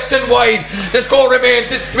to the left and wide. The score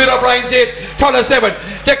remains, it's Smith O'Brien's 8, Tulla 7.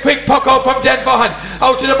 The quick puck out from Dan Vaughan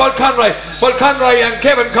out to the Mulconroy and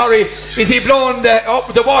Kevin Curry. Is he blowing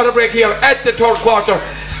the water break here at the third quarter?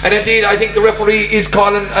 And indeed, I think the referee is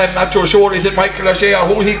calling, I'm not too sure, is it Michael O'Shea or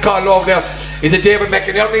who he's calling over there? Is it David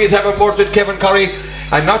McInerney? Is having words with Kevin Curry?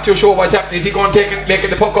 I'm not too sure what's happening. Is he going to making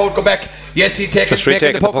the puck out, go back? Yes, he's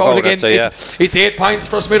making the puck out again. It's 8 points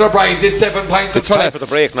for Smith O'Brien's. It's 7 points for Tulla. It's time for the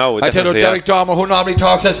break now. I tell you, Derek Dormer, who normally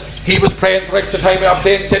talks us, he was praying for extra time. Our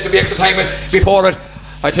playing said to be extra time before it.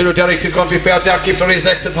 I tell you, Derek, it's going to be fair. Derek, if there is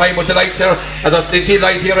extra time with the lights here, and the tea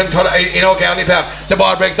light here in O'Garney Park. The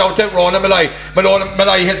ball breaks out to Ronan Malloy.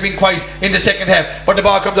 Malloy has been quiet in the second half, but the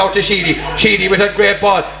ball comes out to Sheedy. Sheedy with a great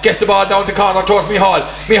ball, gets the ball down the corner towards Mihal.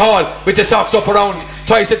 Mihal with the socks up around,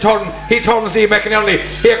 tries to turn. He turns Liam McInerney.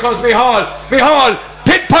 Here comes Mihal.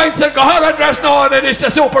 Pinpoints and Gohara Drasnaw, and it's the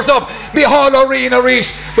super sub. Mihal Arena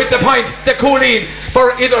Reach with the point, the Cooleen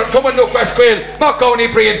for either come and look West Quayle,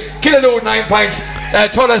 Mockgownie Brian, Killaloo 9 points,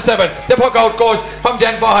 Tulla 7. The puck out goes from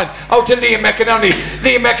Dan Vaughan out to Liam McInerney.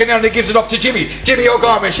 Liam McInerney gives it up to Jimmy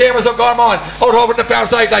O'Gorman. Seamus O'Gorman out over the far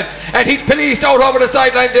sideline, and he's policed out over the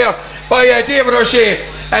sideline there by David O'Shea,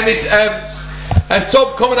 and it's a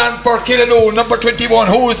sub coming on for Killaloo, number 21.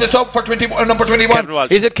 Who is the sub for number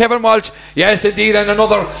 21? Is it Kevin Walsh? Yes, indeed. And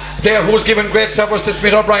another player who's given great service to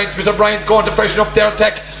Smith O'Brien. Smith O'Brien's going to freshen up their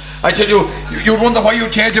attack. I tell you, you'd wonder why you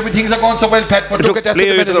change it when things are going so well, Pat. But look at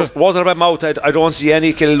that. Wasn't about mouth. I don't see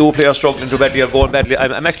any Killaloo player struggling too badly or going badly.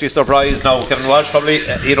 I'm actually surprised now. Kevin Walsh probably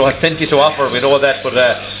has plenty to offer. We know that, but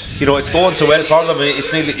it's going so well for them.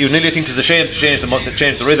 You nearly think there's a shame to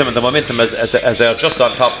change the rhythm and the momentum as they're just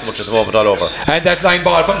on top so much at the moment all over. And that line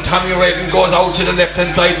ball from Tommy Redden goes out to the left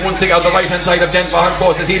hand side, once again on the right hand side of Denver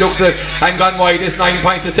Hancock as he looks at it and gone wide. It's 9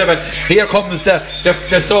 points to 7. Here comes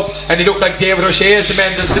the sub, and he looks like David O'Shea is the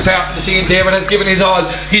man that's departing the scene. David has given his all.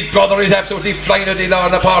 His brother is absolutely flying at the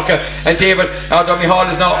Lorna Parker, and David Dummy Hall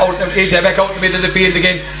is now out. He's back out in the middle of the field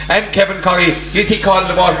again. And Kevin Curry, is he calling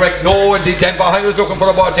the ball break? No, indeed. Denver was looking for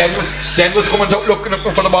a ball. Den was coming out looking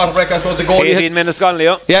for the water break. I suppose the goal. 18 minutes gone,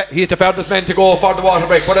 Leo. Yeah, he's the furthest man to go for the water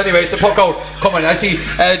break. But anyway, it's a puck out. Come on, I see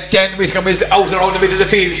Den Wishcombe is out around the middle of the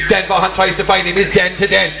field. Dan Vaughan tries to find him. It's Den to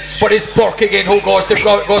Den, but it's Burke again who goes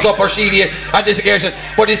up for Sheedy on this occasion.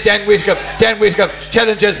 But it's Dan Wishcombe. Dan Wishcombe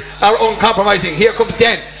challenges are uncompromising. Here comes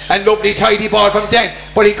Den, and lovely tidy ball from Den.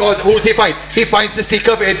 But he goes, who's he find? He finds the stick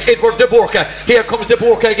of Edward de Burka. Here comes de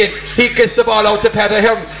Burka again. He gets the ball out to Pat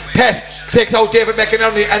Ahern. Pat takes out David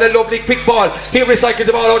McInerney, and a lovely quick ball. He recycles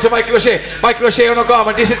the ball out to Michael O'Shea. Michael O'Shea on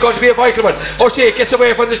O'Gorman. This is going to be a vital one. O'Shea gets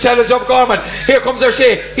away from the challenge of Gorman. Here comes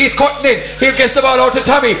O'Shea. He's cutting in. He gets the ball out to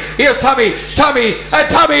Tommy. Here's Tommy. And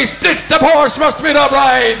Tommy splits the horse for Smith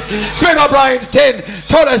O'Brien's. Smith O'Brien's 10,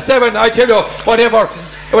 Tulla 7. I tell you,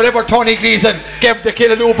 whatever Tony Gleeson gave the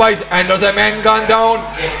Killaloo boys, and there's a man gone down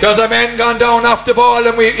off the ball,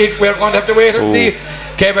 and we're going to have to wait and see.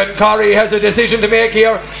 Kevin Corey has a decision to make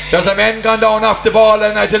here. There's a man gone down off the ball,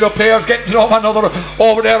 and I tell you, players getting to know one another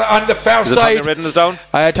over there on the far side. Tommy Redden is down.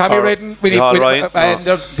 Tommy Redden, and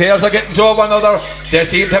the players are getting to know one another. They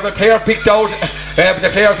seem to have a player picked out, the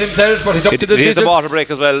players themselves, but it's up to the decision. It is the water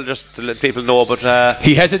break as well, just to let people know. But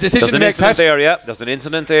he has a decision to make. There's an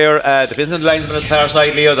incident there. The business linesman at the far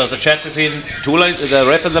side, Leo. There's a chat between two lines, the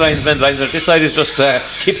ref and the linesman. The linesman at this side is just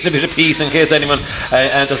keeping a bit of peace in case anyone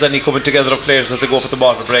and there's any coming together of players as they go for the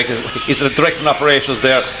ball. Break is directing operations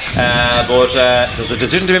there, but there's a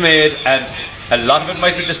decision to be made, and a lot of it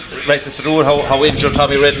might be just right through how injured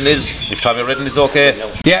Tommy Redden is. If Tommy Redden is okay,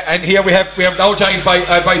 yeah. And here we have now joined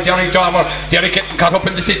by Derek Dormer. Derek getting caught up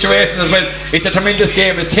in the situation as well. It's a tremendous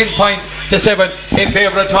game. It's 10 points to 7 in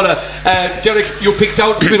favour of Tulla. Derek, you picked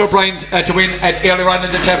out Smith O'Brien's to win at earlier on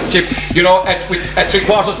in the championship. You know, at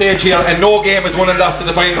 3/4 stage here, and no game is won and lost to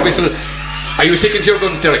the final whistle. Are you sticking to your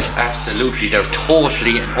guns, Derek? Absolutely. They're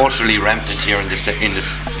totally and utterly rampant here in that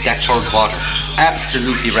third quarter.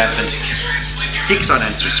 Absolutely rampant. 6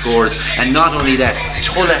 unanswered scores, and not only that,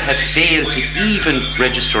 Tulla have failed to even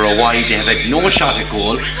register a wide. They have had no shot at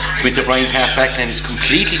goal. Smith O'Brien's half-back line is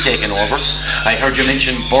completely taken over. I heard you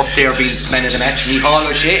mention Burke there being man of the match. Mihal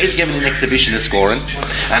O'Shea is given an exhibition of scoring,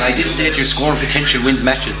 and I did say if your scoring potential wins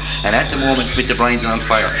matches, and at the moment Smith O'Brien's on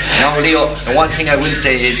fire. Now, Leo, the one thing I will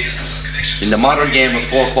say is, in the modern game of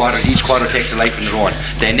 4 quarters, each quarter takes a life in their own.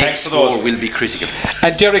 The next score will be critical.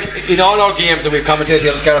 And Derek, in all our games that we've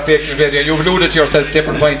commentated on Scarif Bacon Radio, you've alluded to yourself at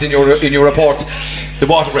different points in your reports. The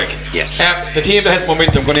water break. Yes. The team that has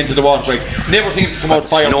momentum going into the water break never seems to come out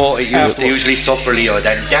firing. No, they usually suffer, Leo.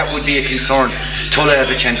 That would be a concern. Tulla have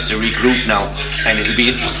a chance to regroup now, and it'll be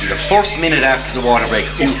interesting. The first minute after the water break,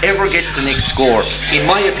 whoever gets the next score, in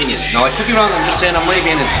my opinion, now I could be wrong, I'm just saying on my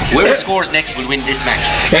opinion, whoever scores next will win this match.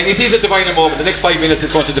 And it is a defining moment. The next 5 minutes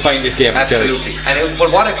is going to define this game. Absolutely.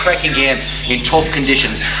 But what a cracking game in tough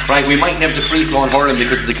conditions. Right, we mightn't have the free-flowing hurling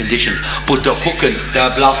because of the conditions, but the hooking,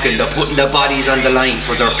 the blocking, the putting the bodies on the line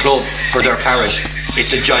for their club, for their parish,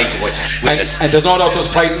 it's a joy to witness. And there's no doubt there's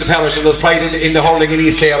pride in the parish, and there's pride in the hurling in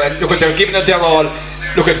East Clare, and look at, they're giving it their all.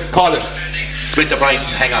 Look at, call it Smith O'Brien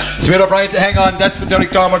to hang on. Smith O'Brien to hang on. That's for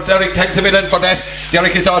Derek Dormer. Derek, thanks a million for that.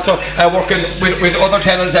 Derek is also working with other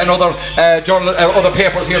channels and other other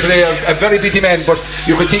papers here today. A very busy man, but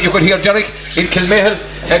you could hear Derek in Kilmahill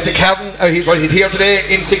and the Carden. He's here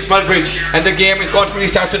today in 6 Mile Bridge, and the game is going to be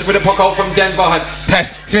started with a puck out from Dan Vaughan.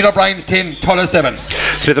 Pat, Smith O'Brien's 10, Tulla 7.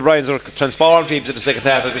 Smith O'Brien's are transformed teams in the second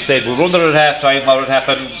half, as we said. We'll run there at half time. How it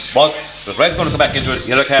happened was the Reds going to come back into it.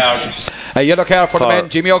 Yellow card. A yellow card for the man,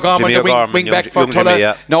 Jimmy O'Gorman, the wing back for Tulla.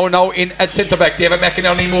 Yeah. Now in at centre back. David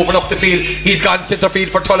McInerney moving up the field. He's gone centre field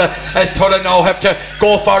for Tulla, as Tulla now have to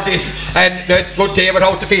go for this and put David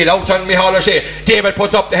out the field, out on Micheál O'Shea. David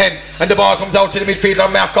puts up the hand and the ball comes out to the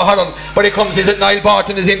midfielder Mark O'Halloran, but it comes, is it Niall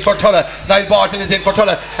Barton is in for Tulla. Niall Barton is in for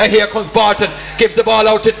Tulla, and here comes Barton, gives the ball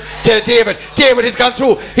out to David. David has gone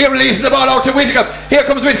through. He releases the ball out to Whittingham. Here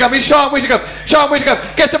comes Whittingham. It's Sean Whittingham. Sean Whittingham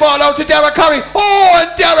gets the ball out to Derek Curry. Oh,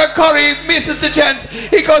 and Derek Curry misses the chance.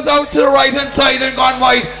 He goes out to the right hand side and gone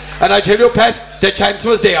wide. And I tell you, Pat, the chance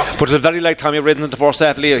was there. But it was very like Tommy Redden in the first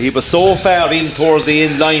half, Leo. He was so far in towards the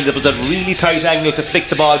end line. There was a really tight angle to flick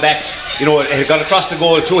the ball back. You know, it had gone across the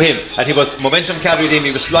goal to him, and he was momentum carried him.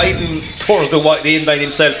 He was sliding towards the end line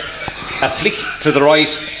himself. A flick to the right,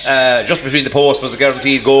 just between the posts, was a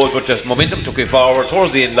guaranteed goal, but the momentum took him forward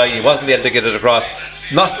towards the end line. He wasn't able to get it across.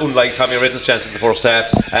 Not unlike Tommy Redden's chance in the first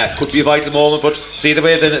half. Could be a vital moment, but see the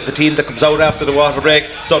way the team that comes out after the water break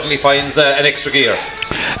suddenly finds an extra gear.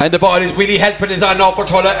 And the ball is Willie Helpin is on now for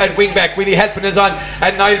Tulla at wing back. Willie Helpin is on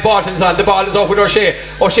and Niall Barton's on. The ball is off with O'Shea.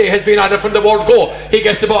 O'Shea has been on it from the word go. He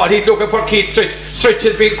gets the ball. He's looking for Keith Stritch. Stritch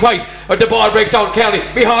has been quiet. But the ball breaks down. Kelly.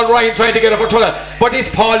 Micheál Ryan trying to get it for Tulla. But it's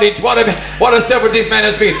Paul Lynch. What a servant this man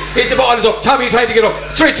has been. The ball is up. Tommy trying to get up.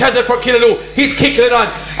 Stritch has it for Killaloo. He's kicking it on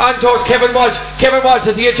towards Kevin Walsh. Kevin Walsh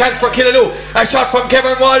has he a chance for Killaloo. A shot from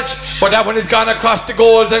Kevin Walsh. But that one has gone across the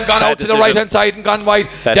goals and gone out to the right hand side and gone wide.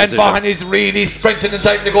 Dan Vaughan is really sprinting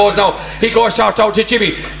inside the goals now. He goes short out to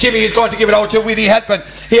Jimmy. Jimmy is going to give it out to Willie Helpin.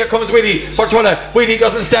 Here comes Willie for Tulla. Willie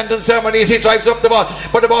doesn't stand on ceremony as he drives up the ball.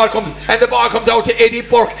 But the ball comes out to Eddie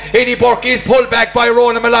Burke. Eddie Burke is pulled back by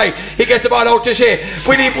Ronan Malai. He gets the ball out to Shea.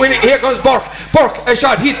 Willie, here comes Burke. Burke, a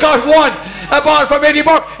shot. He's got one. A ball from Eddie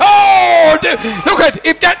Burke. Oh, look at,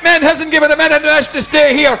 if that man hasn't given a man a match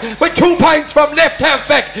display here with 2 points from left half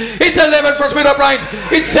back. It's 11 for Smith O'Brien.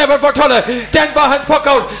 It's 7 for Tulla. Dan Vaughan's puck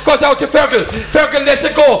out goes out to Fergal. Fergal lets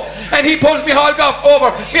it go and he pulls Micheál Goff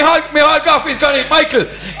over. Micheál Goff is going in. Michael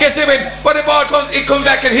gets him in, but the ball comes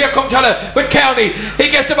back, and here comes Tulla with Kearney.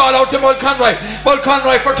 He gets the ball out to Mulconroy.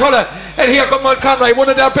 Mulconroy for Tulla, and here comes Mulconroy, one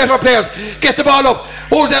of their better players. Gets the ball up.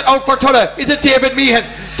 Who's that out for Tulla? Is it David Meehan?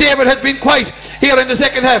 David has been quiet here in the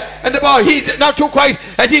second half, and the ball, he's not too quiet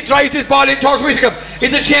as he drives this ball in towards Whittingham.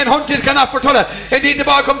 Is it Shane Hunt is gone off for Tulla? Indeed, the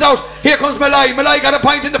ball comes out. Here comes Malai. Malai got a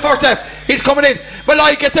point in the first half. He's coming in.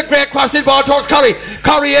 Malai gets a great crossing ball towards Curry.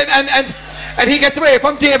 Curry in and he gets away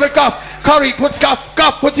from David Goff. Curry puts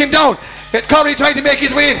Goff puts him down. Curry trying to make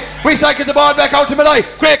his way in. Recycles the ball back out to Malai.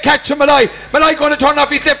 Great catch from Malai. Malai going to turn off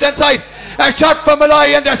his left hand side. A shot from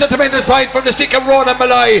Malai, and there's a tremendous point from the stick of Ronan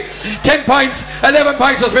Malai. 10 points, 11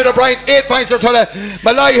 points for Smith O'Brien, 8 points for Tulla.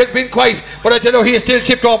 Malai has been quiet, but I tell you, he is still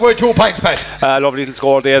chipped off with 2 points, Pat. Lovely little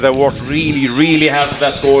score there. They worked really, really hard for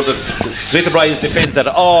that score. Smith O'Brien's defence at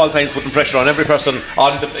all times putting pressure on every person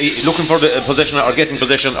looking for the possession or getting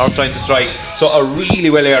possession or trying to strike. So a really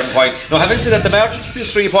well earned point. Now, having said that, the margin is still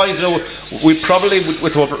 3 points. You know, we probably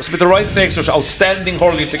with Smith O'Brien's playing such outstanding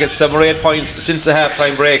hurling to get 7 or 8 points since the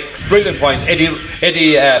half-time break. Brilliant points.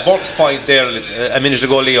 Eddie Burke's point there a minute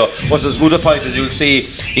ago, Leo, was as good a point as you'll see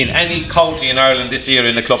in any county in Ireland this year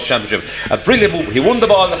in the club championship. A brilliant move. He won the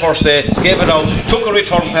ball the first day, gave it out, took a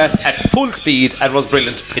return pass at full speed, and was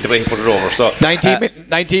brilliant in the way he put it over. So 19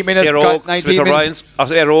 minutes. Smith O'Brien's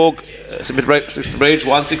Smith Bridge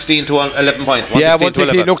 116 to 11 points.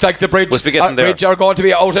 116 looks like the Bridge are going to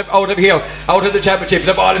be out of here, out of the championship.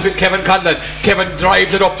 The ball is with Kevin Conlon. Kevin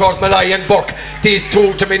drives it up towards Malai and Burke. These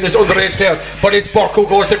 2 tremendous underage players, but it's Burke who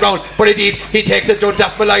goes to ground. But indeed, he takes it to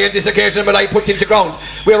Daft Malai on this occasion. Malai puts him to ground.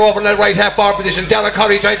 We're over in the right half forward position. Derek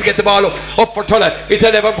Curry trying to get the ball up for Tulla. It's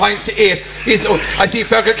 11 points to 8. I see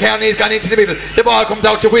Fergal Kearney has gone into the middle. The ball comes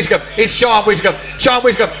out to Whittingham. It's Sean Whittingham.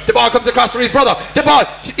 The ball comes across for his brother. The ball,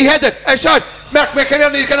 he heads it. A shot. Mark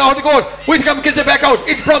McInerney is going out the goal. Whittingham gets it back out.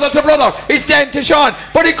 It's brother to brother. It's Dan to Sean.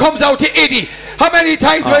 But it comes out to Eddie. How many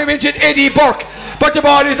times have I mentioned Eddie Burke? But the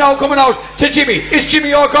ball is now coming out to Jimmy. It's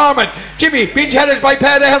Jimmy O'Gorman. Jimmy being challenged by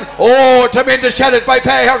Pat Ahern. Oh, tremendous challenge by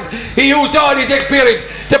Pat Ahern. He used all his experience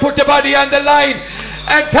to put the body on the line.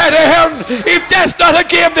 And Pat Ahern, if that's not a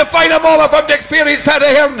game to find a moment from the experience, Pat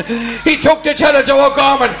Ahern, he took the challenge of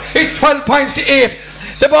O'Gorman. It's 12 points to 8.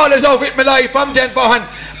 The ball is out with Malai from Dan Vaughan.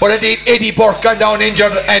 But indeed, Eddie Burke gone down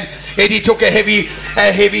injured, and Eddie took a heavy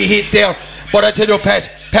hit there. But I tell you, Pat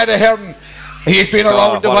Ahern, he's been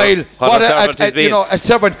around a while. What a servant he's been. You know, a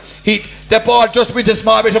servant. The ball just went a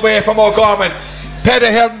small bit away from O'Gorman. Pat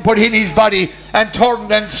Ahern put in his body and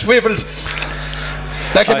turned and swiveled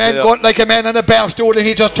like a man on a bar stool, and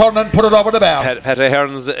he just turned and put it over the bar. Pat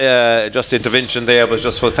Ahern's just intervention there was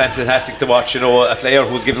just fantastic to watch. You know, a player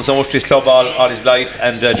who's given so much to his club all his life,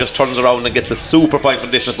 and just turns around and gets a super point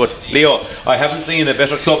from distance. But Leo, I haven't seen a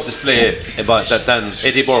better club display than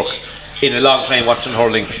Eddie Burke in a long time watching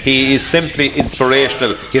hurling. He is simply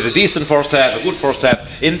inspirational. He had a decent first half, a good first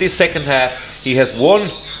half. In this second half, he has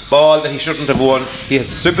won ball that he shouldn't have won. He has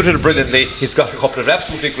distributed brilliantly. He's got a couple of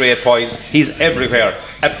absolutely great points. He's everywhere.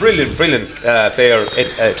 A brilliant player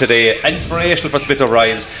today. Inspirational for Smith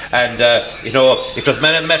O'Brien's. And you know, if there's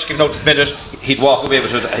man in the match given out this minute, he'd walk away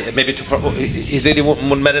with it. He's nearly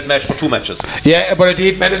one man in the match for 2 matches. Yeah, but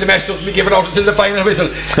indeed, man in the match doesn't be given out until the final whistle,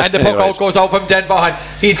 and the puck out goes out from Dan Vaughan.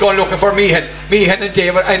 He's going looking for Meehan and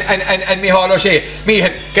David and Micheál O'Shea.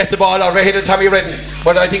 Meehan gets the ball out right ahead of Tommy Redden,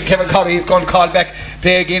 but I think Kevin Curry is going to call back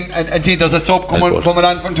play again and see there's a sub coming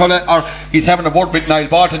on from Tulla, or he's having a word with Niall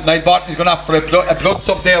Barton. Niall Barton is going off for a blood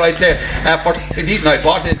sub there, I'd say. Indeed, Niall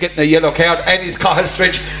Barton is getting a yellow card, and he's caught his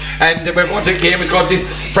stretch, and we're going to game. It's got this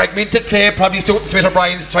fragmented play, probably Smith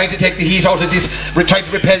O'Brien's trying to take the heat out of this, trying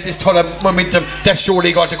to repel this Tulla momentum that's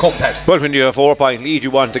surely going to come, Pat. Well, when you have a 4-point lead, you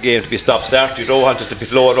want the game to be stop-start. You don't want it to be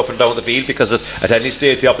flowing up and down the field, because at any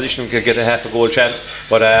stage the opposition can get a half a goal chance.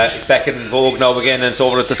 But it's back in vogue now again, and it's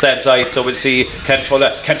over at the stand side, so we'll see can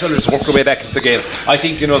Tulla just work their way back into the game. I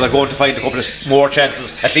think, you know, they're going to find a couple of more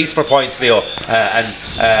chances, at least for points, Leo, and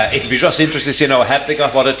it'll be just interesting, you know, have they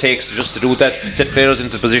got what it takes just to do that, set players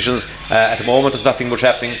into positions. At the moment there's nothing much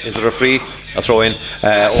happening. Is there a free? A throw in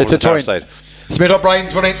over the far side. Smith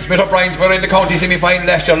O'Brien's were in the county semi-final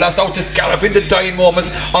last year, lost out to Scariff in the dying moments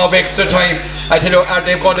of extra time. I tell you, are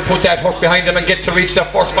they going to put that hook behind them and get to reach their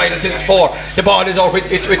first final since 4? The ball is out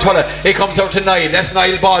with Tulla. It comes out to Niall. That's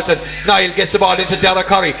Niall Bolton. Niall gets the ball into Dara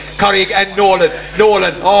Curry and Nolan,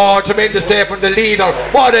 oh, tremendous play from the leader.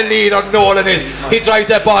 What a leader Nolan is. He drives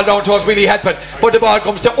that ball down towards Willie Hadpin, but the ball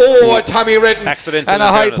comes to Tommy Redden, and a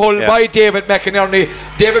high pull by David McInerney.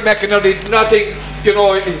 Nothing, you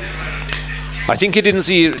know. I think he didn't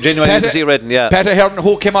see Redden, yeah. Pat Ahern,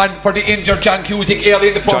 who came on for the injured John Cusick early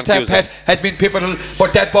in the first half, Pat, has been pivotal,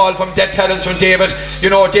 but that ball from dead talents from David, you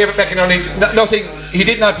know, David McInerney, nothing, he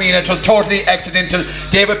did not mean it. It was totally accidental.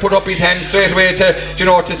 David put up his hand straight away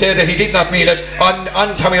to say that he did not mean it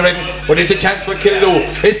on Tommy Redden, but it's a chance for Killaloe.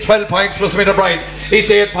 It's 12 points for Smith O'Brien's.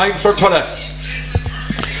 It's 8 points for Tulla.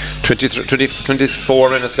 24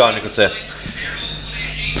 minutes gone, you could say.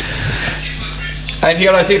 And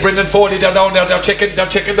here I see Brendan Foley down there. They're checking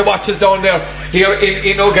the watches down there. Here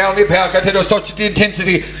in O'Garney Park, I tell you, such the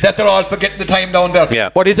intensity that they're all forgetting the time down there. Yeah.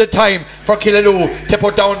 But is it time for Killaloe to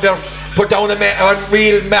put down a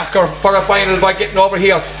real marker for a final by getting over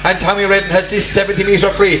here? And Tommy Redden has this 70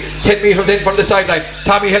 metre free, 10 metres in from the sideline.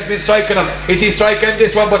 Tommy has been striking him. Is he striking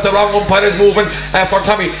this one? But the wrong umpire is moving for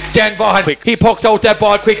Tommy. Dan Vaughan, quick. He pucks out that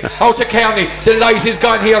ball quick out to Kearney. The light is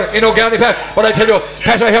gone here in O'Garney Park. But I tell you,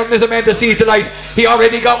 Pat Ahern is a man that sees the light. He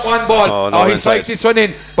already got one ball. He strikes this one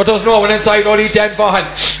in, but there's no one inside, only Dan Vaughan.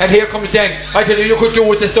 And here comes Dan. I tell you could do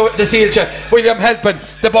with the Sealcha. William Halpin.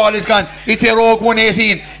 The ball is gone. It's Erogue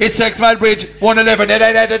 118. It's Sexmalbridge 111. And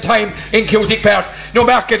at a time in Cusick Park.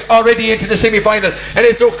 Newmarket already into the semi-final. And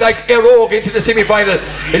it looks like Erogue into the semi-final.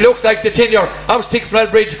 It looks like the tenure of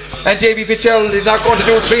Sexmalbridge. And Davy Fitzgerald is not going to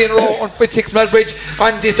do 3 in a row with Sexmalbridge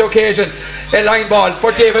on this occasion. A line ball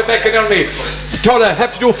for David McInerney. Tulla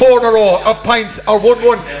have to do 4 in a row of points or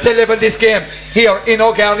 1-1 to level this game here in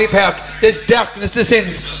O'Garney Park. This darkness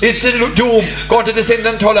descends. Is the doom going to descend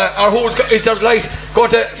on Tulla, or is there light going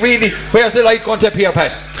to really? Where's the light going to appear,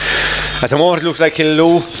 Pat? At the moment it looks like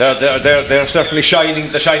Killaloe. They're certainly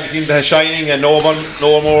shining. The shining team that is shining, and no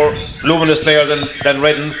more luminous player than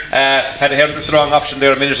Redden. Had the wrong option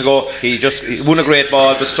there a minute ago. He won a great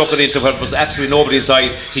ball, but struck it into where there was absolutely nobody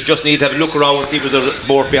inside. He just needs to have a look around and see if there's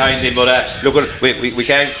support behind him. But look, we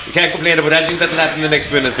can't complain about anything that'll happen in the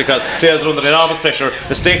next minutes, because players are under enormous pressure.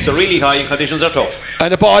 The stakes are really high and conditions are tough.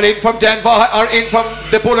 And the ball in from Dan Vaughan, or in from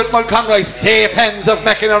the bullet Mulconroy. Safe hands of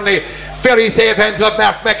McInerney. Very safe hands of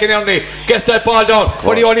Mark McInerney. Gets that ball down,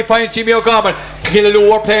 but he only finds Jimmy O'Gorman.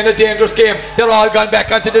 Killaloe are playing a dangerous game. They're all gone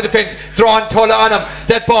back onto the defence, throwing Tulla on him.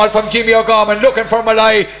 That ball from Jimmy O'Gorman, looking for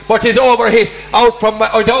Malai, but is overhit out from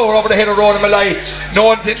over the head of Ronan Malai.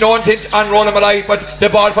 No intent on Ronan Malai, but the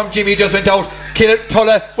ball from Jimmy just went out.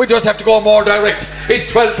 Tulla, we just have to go more direct.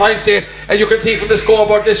 It's 12 points to 8, as you can see from the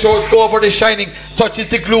scoreboard, the scoreboard is shining, such as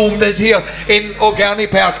the gloom that's here in O'Garney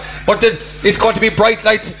Park. But it's going to be bright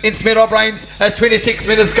lights in Smith O'Brien's as 26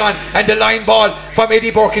 minutes gone, and the line ball from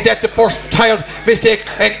Eddie Burke is at the first tired mistake,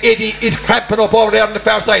 and Eddie is cramping up over there on the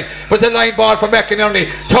far side. But the line ball from McInerney.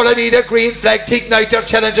 Tulla need a green flag, Tignite their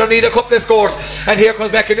challenger, need a couple of scores, and here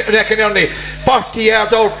comes McInerney, 40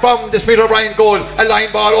 yards out from the Smith O'Brien goal, a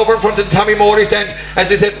line ball over in front of the Tommy Morey stand,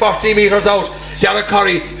 as I said, 40 metres out. Derek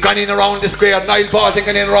Curry gone in around the square, Niall Balton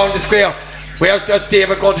gone in around the square. Where's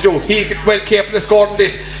David going to do? He's well capable of scoring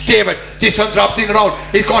this. David, this one drops in around.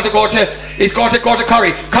 He's going to go to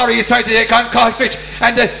Curry. Curry is trying to take on Costridge,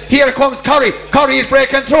 and here comes Curry. Curry is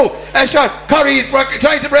breaking through. A shot. Curry is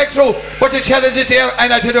trying to break through, but the challenge is there.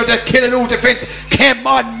 And I tell you, that Killaloe defence came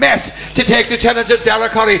on mess to take the challenge of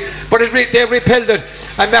Derek Curry, but they repelled it.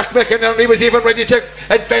 And Mark McInerney was even ready to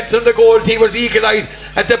advance on the goals. He was eagle-eyed,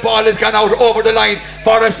 and the ball has gone out over the line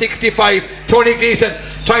for a 65. Tony Gleeson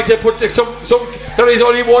trying to put there is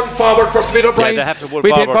only one forward for Smith O'Brien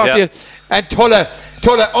within 40, and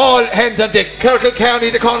Tulla, all hands on deck. Kirkle County,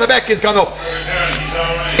 the cornerback, has gone up.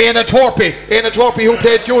 Aina Torpy, who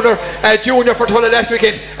played junior for Tulla last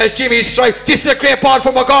weekend, as Jimmy strike. This is a great ball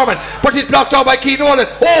from O'Gorman, but it's blocked out by Keane Nolan.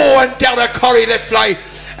 And Derek Curry let fly.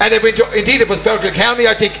 And it was Kirkle County,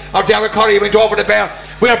 I think, or Derek Curry went over the bar.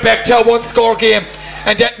 We're back to a one-score game,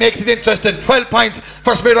 and that makes it interesting. 12 points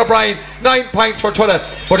for Smith O'Brien, 9 points for Tulla.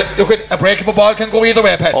 But look, at a break of a ball can go either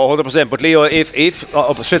way, Pat. 100%. But Leo, if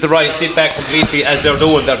Smith O'Brien sit back completely as they're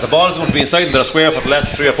doing, the ball's going to be inside their square for the last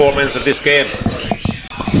 3 or 4 minutes of this game.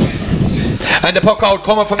 And the puck out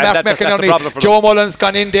coming from Mark McInerney. Joe Mullins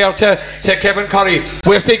gone in there to Kevin Curry.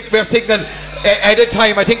 We're signaling at a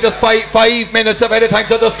time. I think there's 5 minutes of at a time,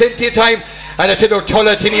 so there's plenty of time. And I tell you,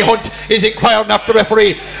 Tulla, Tinny Hunt is inquiring after the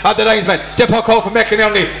referee and the linesman. The puck out from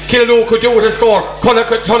McInerney. Killaloe could do with a score. Tulla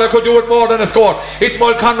could do it more than a score. It's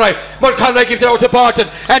Mulconroy. Mulconroy gives it out to Barton,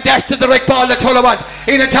 and that's the direct ball that Tulla wants.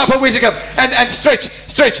 In the top of Whittingham, and Stretch.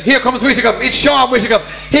 Here comes Whittingham. It's Sean Whittingham.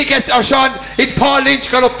 It's Paul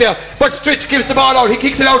Lynch got up there, but Stretch gives the ball out. He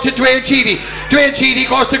kicks it out to Dwayne Cheedy. Dwayne Cheedy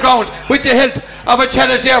goes to ground with the help of a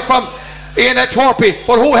challenge there from Aina Torpy,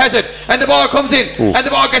 but who has it? And the ball comes in, and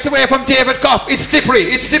the ball gets away from David Goff. It's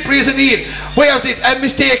slippery as a need. Where's it? A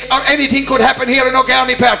mistake or anything could happen here in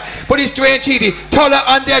O'Garney Park, but it's Dwayne Cheedy. Tulla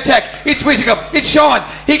on the attack. It's Whittingham. It's Sean.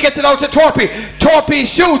 He gets it out to Torpy. Torpy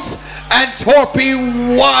shoots, and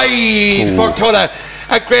Torpy wide for Tulla.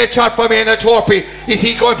 A great shot from Aina Torpy. Is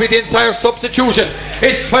he going to be the inside substitution?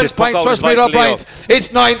 It's 12 points for Smith O'Brien.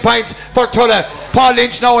 It's 9 points for Tulla. Paul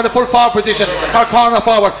Lynch now in the full forward position, or corner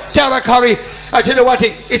forward. Derek Curry. I tell you one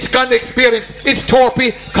thing, it's gun experience. It's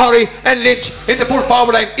Torpy, Curry and Lynch in the full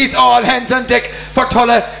forward line. It's all hands on deck for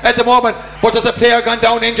Tulla at the moment. But there's a player gone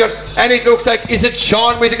down injured, and it looks like, is it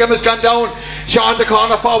Sean Whittingham has gone down? Sean, the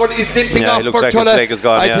corner forward, is limping off for Tulla.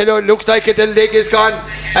 I tell you, it looks like the leg is gone,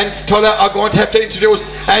 and Tulla are going to have to introduce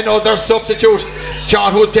another substitute.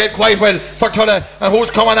 Sean, who's played quite well for Tulla, and who's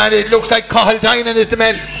coming on, it looks like Cathal Dinan is the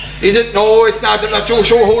man. Is it? No, it's not. I'm not too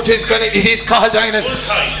sure who it is. It is Cathal Dinan.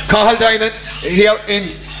 Cathal Dinan here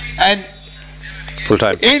and full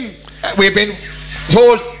time. We've been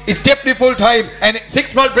told it's definitely full time, and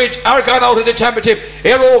Six Mile Bridge are gone out of the championship.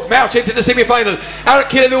 Aero march into the semi-final.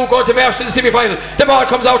 Killaloe going to march to the semi-final. The ball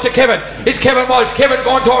comes out to Kevin. It's Kevin Walsh. Kevin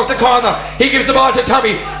going towards the corner. He gives the ball to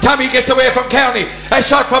Tommy. Tommy gets away from Kearney. A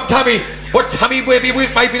shot from Tommy. But Tommy maybe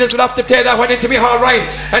might be a little off the play. That went into Mihal Ryan,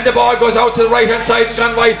 and the ball goes out to the right hand side and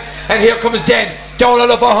gone wide. And here comes Dan Donald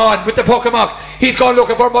of Vaughan with the puck him up. He's gone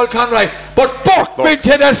looking for Mulconroy, but Burke went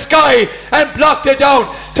to the sky and blocked it down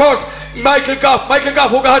towards Michael Goff,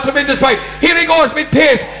 who got a tremendous point. Here he goes with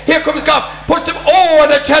pace. Here comes Goff, puts him,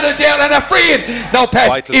 and a challenge there and a free in. Now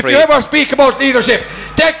Pat, if you ever speak about leadership,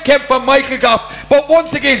 that came from Michael Goff. But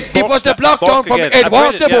once again, it was the block down from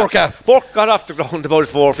Edward de Burka. Burke got off the ground about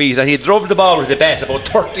 4 feet, and he drove the ball with the bat about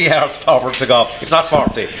 30 yards forward to Goff. It's not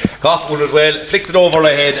 40. Goff won it well, flicked it over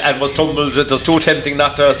ahead, and was tumbled. It was too tempting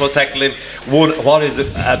not to, I suppose, tackle him. What is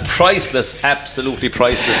a priceless, absolutely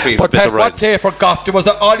priceless feat. But Pat, what say for Goff? There was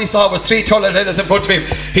all he saw was 3 Tulla headers in front of him.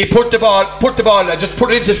 He put the ball and just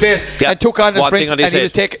put it into space and took on the sprint, and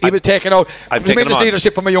he was taken out. Tremendous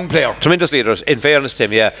leadership from a young player. Tremendous leaders. In fairness to him,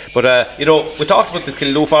 game, yeah. But you know, we talked about the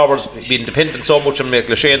Killaloe forwards being dependent so much on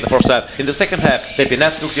Michael O'Shea in the first half. In the second half, they've been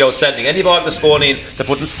absolutely outstanding. Any ball that's going in, they're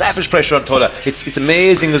putting savage pressure on Tulla. It's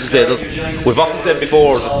amazing, as I said. We've often said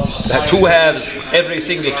before that two halves, every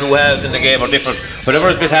single two halves in the game are different. Whatever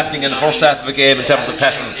has been happening in the first half of a game in terms of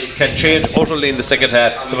pattern can change utterly in the second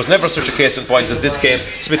half. There was never such a case in point as this game.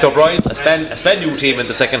 Smith O'Brien's a span new team in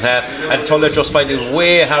the second half, and Tulla just finding it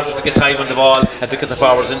way harder to get time on the ball and to get the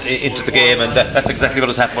forwards into the game, and that's exactly what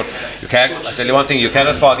has happened. But you can't, I tell you one thing, you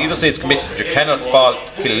cannot fault either side's commitment. You cannot fault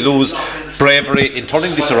Killaloe's bravery in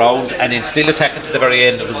turning this around and in still attacking to the very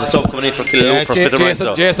end. There's a sub coming in for Killaloe for Smith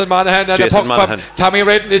O'Brien. Jason Monaghan and Jason a puck from Tommy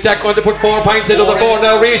Redden. Is that going to put 4 points into the 4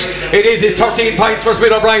 now, Reach? It is. It's 13 points for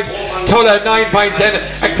Smith O'Brien. Tulla 9 points, and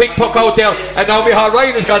a quick puck out there, and now Micheál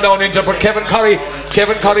Ryan has gone down injured, but Kevin Curry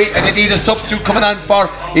and indeed a substitute coming on for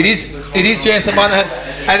it is Jason Monaghan,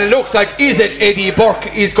 and it looks like is it Eddie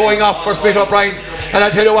Burke is going off for Smith O'Brien. And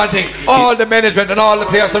I'll tell you one thing, all the management and all the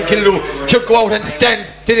players from Killaloe should go out and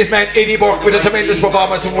stand to this man Eddie Burke with a tremendous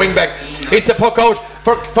performance from wing back. It's a puck out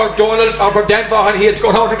for Donald or for Dan Vaughan. He has to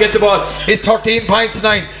go out and get the ball. It's 13 points to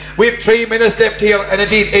 9. We have 3 minutes left here, and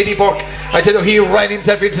indeed Eddie Burke, I tell you, he ran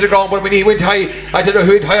himself into the ground, but when he went high, I tell you, he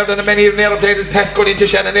went higher than many of the aeroplanes. His pass got into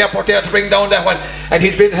Shannon Airport there to bring down that one, and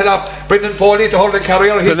he's been held off. Brendan Foley to hold the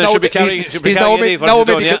carrier. He's now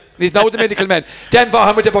the medical man. Dan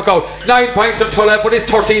Vaughan with the puck out. 9 points on Tulla, but it's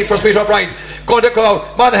 13 for Smith O'Brien. Going to go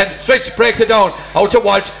out. Monaghan stretch, breaks it down. Out to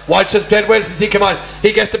Walsh. Walsh has played well since he came on.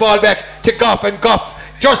 He gets the ball back to Goff, and Goff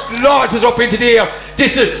just launches up into the air.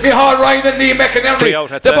 This is Micheál Ryan and Liam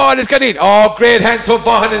McInerney. The ball is getting in. Oh, great hands from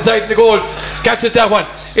Vaughan inside the goals. Catches that one.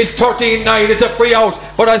 It's 13-9. It's a free out.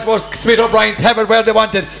 But I suppose Smith O'Brien's have it where they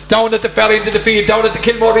wanted. Down at the far end of the field. Down at the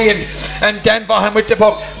Kilmorey end. And Dan Vaughan with the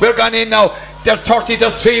puck. We're gone in now. There's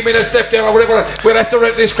 3 minutes left there or whatever. We're at the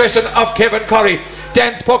discretion of Kevin Curry.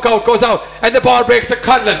 Dan's puck out, goes out, and the ball breaks to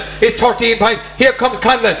Conlon. It's 13 points. Here comes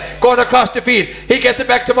Conlon going across the field. He gets it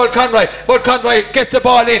back to Mulconroy. Mulconroy gets the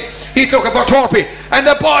ball in. He's looking for Torpy, and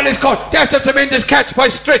the ball is caught. That's a tremendous catch by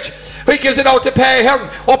Stritch. He gives it out to Pay Hearn.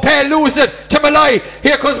 Pay loses it to Malai.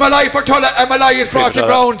 Here comes Malai for Tulla, and Malai is brought to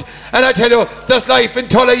ground. And I tell you, there's life in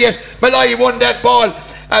Tulla yet. Malai won that ball.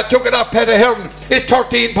 Took it off Peter Hearn. It's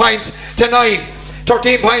 13 points to 9.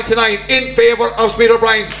 13 points to 9 in favour of Smith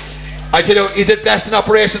O'Brien's. I tell you, is it blasting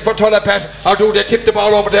operation for Tulla, Pat, or do they tip the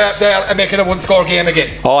ball over there and make it a 1-score game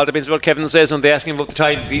again? All depends what Kevin says when they ask him about the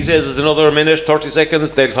time. If he says it's another minute, 30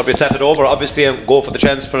 seconds, they'll probably tap it over, obviously, and go for the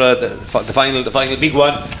chance for the final big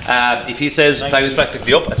one. If he says time is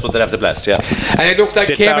practically up, that's what they'll have the blast, yeah. And it looks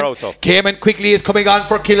like Cayman quickly is coming on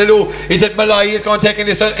for Killaloe. Is it Malai is going to take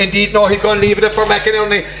this one? Indeed, no, he's going to leave it for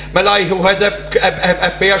McInerney. Malai, who has a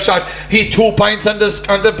fair shot. He's 2 points on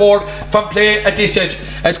the board from play at this stage.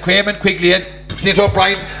 As Cayman quickly and Smith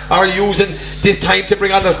O'Brien are using this time to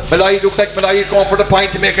bring on the Malai. Looks like Malai is going for the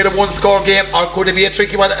point to make it a 1-score game, or could it be a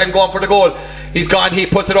tricky one and going for the goal? He's gone, he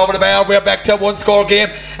puts it over the bar. We're back to a 1-score game,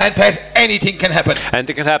 and Pat, anything can happen.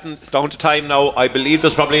 Anything can happen. It's down to time now. I believe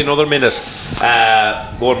there's probably another minute,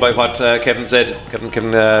 going by what Kevin said. Kevin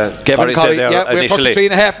Curry said there yeah, we're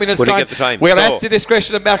 33.5 minutes gone. The time. We're at the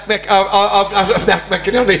discretion of Mark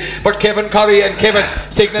McInerney, but Kevin Curry and Kevin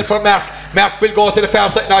signaling for Mark. Mark will go to the far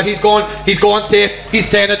side. Now he's going safe. He's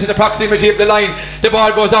playing it to the proximity of the line. The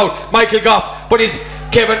ball goes out. Michael Goff, but he's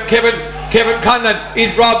Kevin Conlon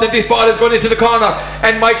is robbed, and this ball is going into the corner,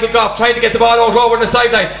 and Michael Goff trying to get the ball out over the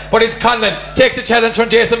sideline, but it's Conlon takes the challenge from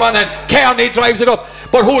Jason Monaghan. Kearney drives it up,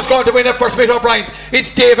 but who's going to win it for Smith O'Brien?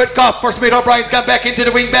 It's David Goff for Smith O'Brien's gone back into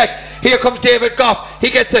the wing back. Here comes David Goff. He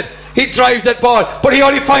gets it. He drives that ball, but he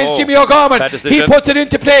only finds Jimmy O'Gorman. He puts it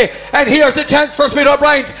into play, and here's the chance for Smith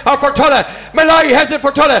O'Brien, or for Tulla. Malai has it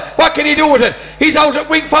for Tulla. What can he do with it? He's out at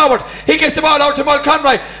wing forward. He gets the ball out to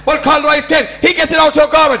Mulconroy. Mulconroy's playing. He gets it out to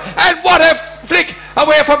O'Gorman, and what a flick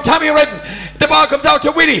away from Tommy Redden. The ball comes out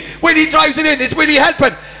to Willie. Willie drives it in. It's Willie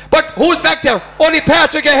helping. But who's back there? Only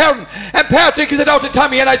Patrick Ahern. And Patrick gives it out to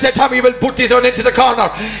Tommy, and I said Tommy will put this one into the corner.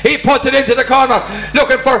 He puts it into the corner,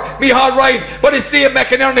 looking for Micheál Ryan, but it's Liam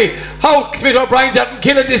McInerney. How Smith O'Brien's out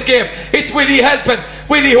killing this game. It's Willie helping.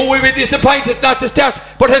 Willie, who will be disappointed not to start,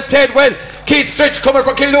 but has played well. Keith Stritch coming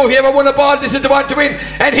for Killaloe. If he ever won a ball, this is the one to win,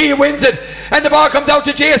 and he wins it. And the ball comes out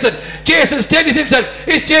to Jason. Jason steadies himself.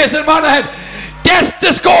 It's Jason Monaghan. That's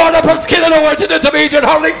the score that puts Killaloe into the intermediate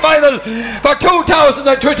hurling final for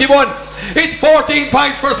 2021. It's 14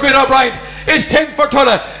 points for Smith O'Brien. It's 10 for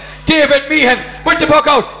Tulla. David Meehan with the puck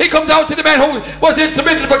out. He comes out to the man who was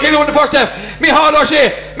instrumental for Killaloe in the first half. Micheál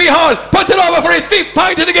O'Shea. Micheál puts it over for his 5th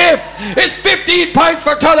point of the game. It's 15 points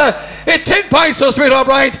for Tulla. It's 10 points for Smith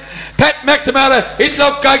O'Brien. Pat McNamara, it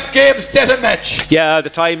looked like game, set and match. Yeah, the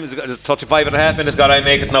time is 35 and a half minutes. Got I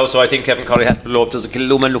make it now, so I think Kevin Curry has to blow up. There's a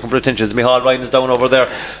Killaloe man looking for attention. Micheál Ryan is down over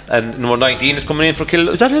there, and number 19 is coming in for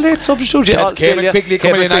Killaloe. Is that a late substitute? That's Kevin Quigley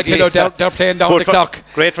coming in. I tell you, they're playing down the clock.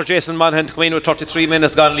 Great for Jason Monaghan to come in with 33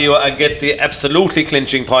 minutes gone, Leo, and get the absolutely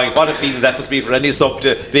clinching point. What a feeling that must be for any sub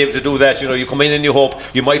to be able to do that. You know, you come in and you hope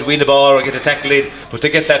you might win the ball or get a tackle in, but to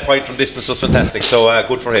get that point from distance was fantastic. So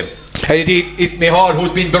good for him. Indeed, Micheál, who's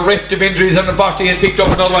been bereft of injuries and unfortunately has picked up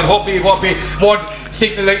another one. Hopefully it won't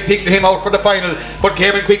signal him out for the final, but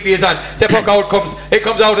Kevin quickly is on. The puck out comes, it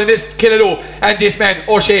comes out, and this Killaloe and this man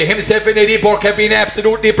O'Shea himself and Eddie Burke have been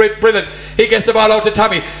absolutely brilliant. He gets the ball out to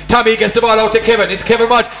Tommy gets the ball out to Kevin. It's Kevin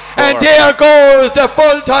Mott, and there goes the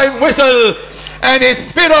full-time whistle, and it's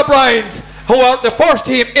Smith O'Brien's who are the first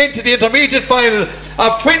team into the intermediate final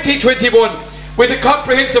of 2021 with a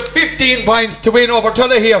comprehensive 15 points to win over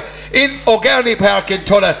Tulla here in O'Garney Park in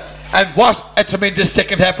Tulla. And what a tremendous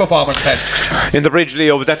second half performance, Pat. In the bridge,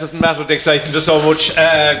 Leo, but that doesn't matter, the excitement is so much.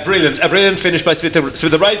 Brilliant. A brilliant finish by Smith. So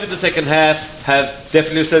the rise in the second half have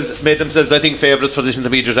definitely made themselves, I think, favourites for this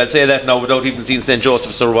intermediate. I'd say that now without even seeing St.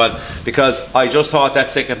 Joseph's or one, because I just thought that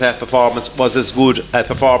second half performance was as good a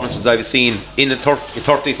performance as I've seen in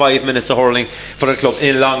 35 minutes of hurling for the club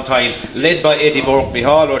in a long time. Led by Eddie Burke,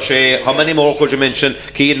 Micheál O'Shea, how many more could you mention?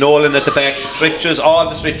 Cian Nolan at the back, all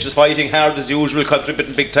the stretches fighting hard as usual,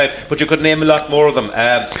 contributing big time. But you could name a lot more of them.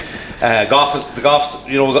 The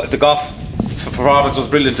Goff performance was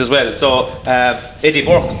brilliant as well. So Eddie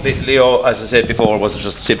Burke, Leo, as I said before, was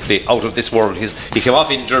just simply out of this world. He came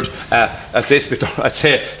off injured. I'd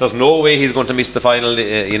say there's no way he's going to miss the final.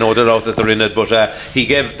 They're out that they're in it. But he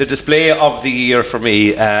gave the display of the year for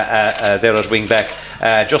me there at wing back.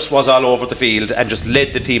 Just was all over the field and just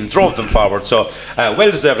led the team, drove them forward. So well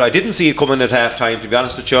deserved. I didn't see it coming at half time, to be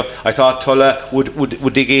honest with you. I thought Tulla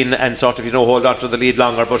would dig in and sort of hold on to the lead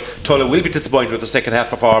longer, but Tulla will be disappointed with the second half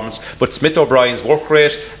performance. But Smith O'Brien's work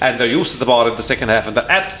rate and their use of the ball in the second half and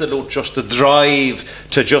the absolute just the drive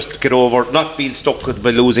to just get over, not being stuck by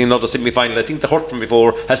losing another semi-final. I think the hurt from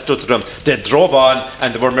before has stood to them. They drove on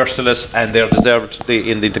and they were merciless, and they're deserved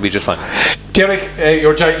in the intermediate final. Derek,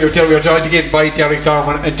 you're joined again by Derek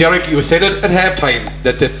Darman. And Derek, you said it at half time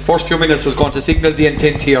that the first few minutes was going to signal the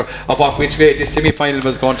intent here of which way this semi-final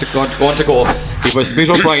was going to go. It was Smith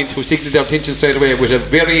O'Brien who signalled their intention straight away with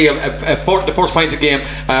the first point of game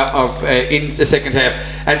in the second half,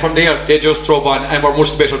 and from there they just drove on and were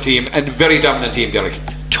much better team and very dominant team, Derek.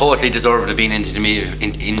 Totally deserved of being into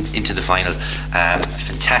the final.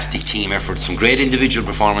 Fantastic team effort, some great individual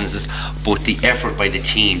performances, but the effort by the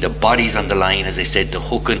team, the bodies on the line, as I said, the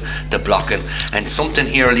hooking, the blocking, and something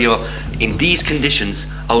here, Leo, in these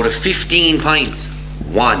conditions, out of 15 points,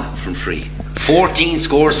 1 from free. 14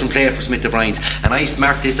 scores from play for Smith O'Brien's, and I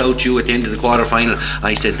marked this out to you at the end of the quarter final.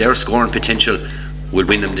 I said their scoring potential will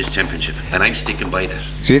win them this championship, and I'm sticking by that.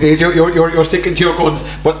 You're sticking to your guns,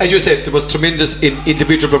 but as you said, there was tremendous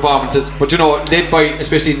individual performances, but led by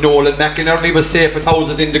especially Nolan. McInerney was safe with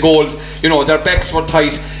houses in the goals. Their backs were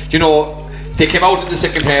tight. They came out in the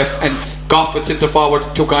second half, and Goff at centre forward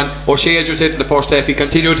took on O'Shea, as you said, in the first half. He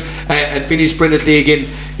continued and finished brilliantly again,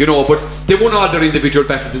 but they won all their individual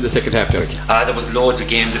battles in the second half, Derek. There was loads of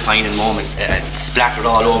game defining moments splattered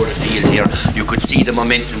all over the field here. You could see the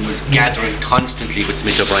momentum was gathering constantly with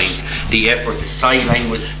Smith O'Brien's. The effort, the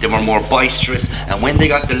sideline, they were more boisterous, and when they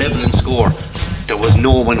got the level and score, there was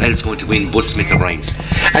no one else going to win but Smith O'Brien's.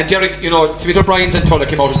 And Derek, Smith O'Brien's and Tulla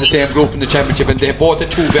came out of the same group in the championship, and they both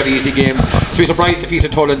had two very easy games. Smith O'Brien's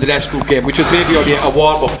defeated Tulla in the last group game, which was maybe only a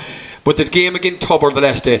warm-up, but the game against Tubber the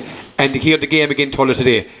last day, and here the game against Tulla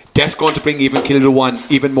today, that's going to bring even Killaloe one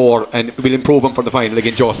even more, and will improve them for the final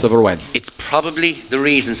against Joseph Rowan. It's probably the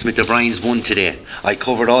reason Smith O'Brien's won today. I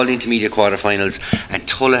covered all the intermediate quarterfinals, and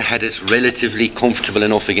Tulla had it relatively comfortable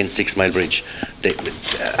enough against 6 Mile Bridge.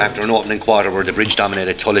 After an opening quarter where the Bridge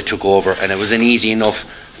dominated, Tulla took over, and it was an easy enough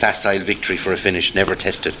facile victory for a finish, never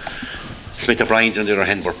tested. Smith O'Brien's, on the other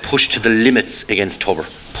hand, were pushed to the limits against Tubber.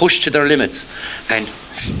 Pushed to their limits, and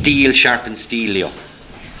steel sharpens steel, Leo.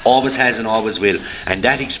 Always has and always will. And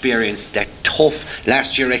that experience, that tough,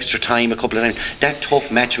 last year extra time a couple of times, that tough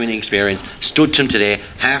match winning experience stood to them today,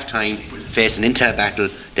 half time, facing into a battle.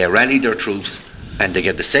 They rallied their troops, and they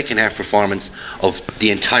get the second half performance of the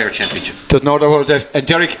entire championship. There's no doubt about that. And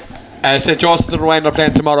Derek, St. Joseph's and Rowan are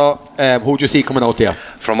playing tomorrow. Who do you see coming out there?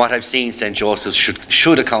 From what I've seen, St. Joseph's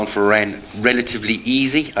should account for Rowan relatively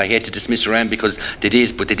easy. I hate to dismiss Rowan because they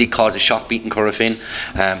did cause a shock beating Corofin.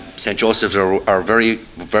 St. Joseph's are very,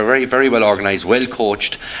 very, very well organised, well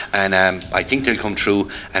coached, and I think they'll come through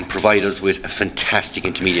and provide us with a fantastic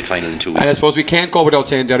intermediate final in 2 weeks. And I suppose we can't go without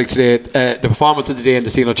saying, Derek, today, the performance of the day in the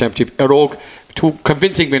Senior Championship, Erogue, 2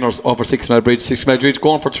 convincing winners over 6 Mile Bridge. 6 Mile Bridge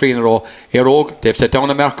going for 3 in a row. Erogue, they've set down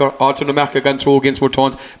a marker. Also the marker gone through against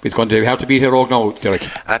Woodtones, but it's going to have to beat Erogue now, Derek.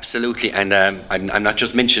 Absolutely, and I'm not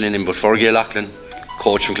just mentioning him, but Fergie Loughlin,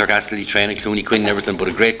 coach from Clarecastle, training Clooney Quinn and everything, but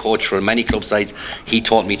a great coach for many club sides. He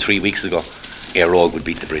taught me 3 weeks ago Erogue would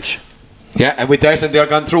beat the Bridge. Yeah, and with that, and they're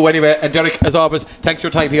gone through anyway. And Derek, as always, thanks for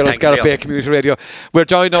your time here on Scariff Bay Community Radio. We're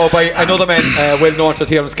joined now by another man well known to us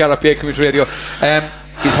here on Scariff Bay Community Radio.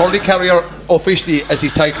 He's hurling carrier officially as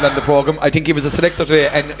his title on the programme. I think he was a selector today,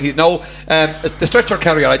 and he's now the stretcher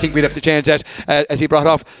carrier. I think we'd have to change that as he brought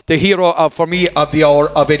off the hero for me of the hour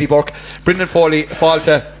of Eddie Burke. Brendan Foley,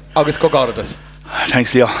 Falta, August Cogaradas.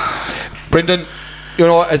 Thanks, Leo. Brendan, you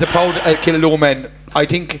know, as a proud Killaloe man, I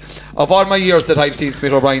think of all my years that I've seen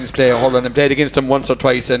Smith O'Brien's play hurling and played against him once or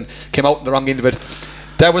twice and came out in the wrong end of it,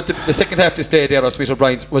 that was the second half display there of Smith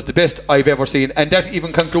O'Brien's was the best I've ever seen, and that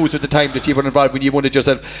even concludes with the time that you were involved when you won it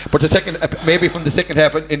yourself. But the second, maybe from the second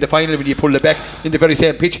half in the final when you pulled it back in the very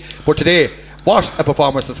same pitch. But today, what a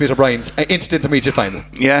performance of Smith O'Brien's into the intermediate final.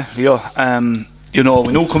 Yeah, Leo. You know,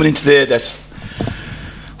 we knew coming in today that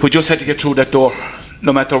we just had to get through that door.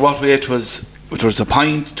 No matter what way it was a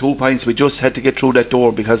pint, 2 pints, we just had to get through that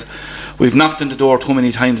door because we've knocked on the door too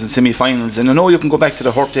many times in semi-finals. And I know you can go back to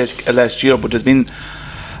the heartache last year, but there's been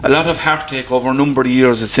a lot of heartache over a number of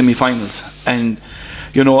years at semi-finals. And,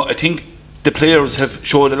 you know, I think the players have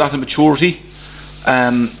showed a lot of maturity.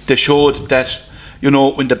 They showed that, you know,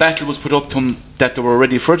 when the battle was put up to them, that they were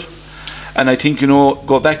ready for it. And I think, you know,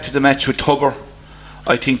 go back to the match with Tubber,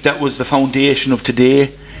 I think that was the foundation of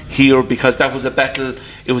today here, because that was a battle.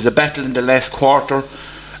 It was a battle in the last quarter,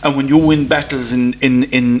 and when you win battles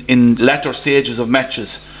in latter stages of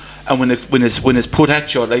matches, and when it's put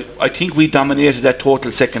at you, like, I think we dominated that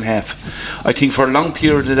total second half. I think for a long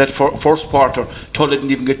period of that first quarter, Tulla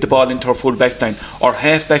didn't even get the ball into our full back line. Our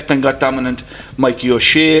half back line got dominant. Mikey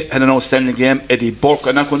O'Shea had an outstanding game. Eddie Burke,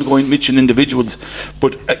 I'm not going to go and mention individuals,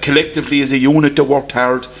 but collectively as a unit they worked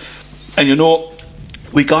hard. And you know,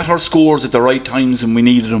 we got our scores at the right times and we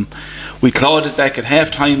needed them. We clawed it back at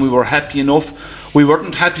half time. We were happy enough. We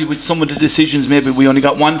weren't happy with some of the decisions. Maybe we only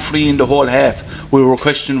got 1 free in the whole half. We were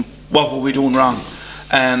questioning what were we doing wrong.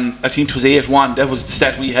 I think it was 8-1. That was the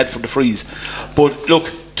stat we had for the frees. But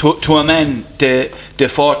look, to a man, they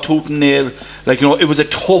fought tooth and nail. Like, you know, it was a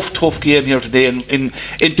tough game here today in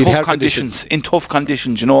tough conditions. In tough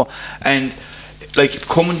conditions, you know. And like,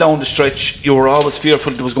 coming down the stretch, you were always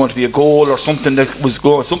fearful there was going to be a goal or something that was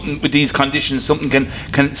going, something with these conditions, something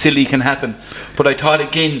can silly can happen. But I thought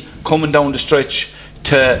again, coming down the stretch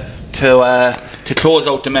to close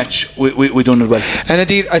out the match, we done it well. And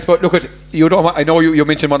indeed, I suppose, look at you. I know you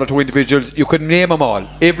mentioned 1 or 2 individuals. You could name them all.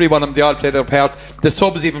 Every one of them, they all played their part. The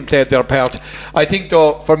subs even played their part. I think,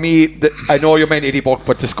 though, for me, I know you meant Eddie Burke,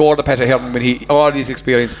 but to score the Petter Heron when all his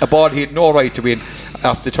experience, a ball he had no right to win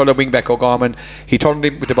after the Tulla wing back O'Gorman, he turned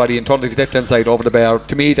him with the body and turned his left hand side over the bar.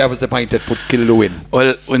 To me, that was the point that put Killaloe in.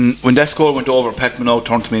 Well, when that score went over, Pat Minogue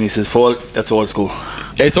turned to me and he says, "Fall, that's old school."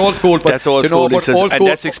 It's old school, but that's old school, says, old school,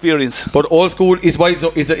 and that's experience. But old school is wise,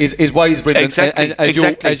 Brendan. Exactly.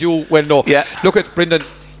 As you well know. Yeah. Look at Brendan.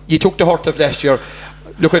 You took the hurt of last year.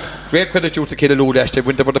 Look at great credit due to Killaloe last year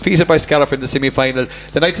when they were defeated by Scariff in the semi-final.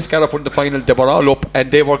 The night the Scariff won the final, they were all up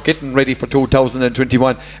and they were getting ready for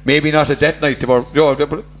 2021. Maybe not at that night. They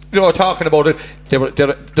were talking about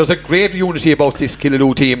it. There's a great unity about this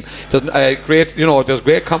Killaloe team. There's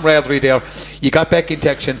great camaraderie there. You got back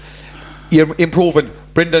into action. You're improving.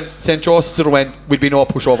 Brendan, St. Joseph's to the win will be no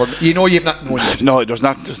pushover. You know you've nothing won yet. No, there's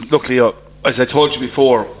not. Look, Leo, as I told you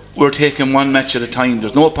before, we're taking one match at a time.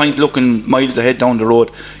 There's no point looking miles ahead down the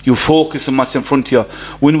road. You focus on what's in front of you.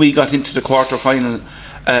 When we got into the quarter final,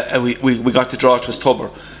 we got the draw. It was Tubber.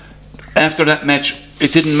 After that match,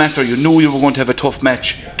 it didn't matter. You knew you were going to have a tough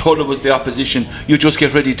match. Tulla was the opposition. You just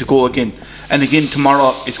get ready to go again. And again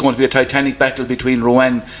tomorrow, it's going to be a titanic battle between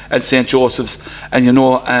Rowan and St. Joseph's. And you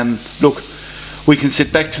know, look, we can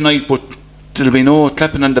sit back tonight, but there'll be no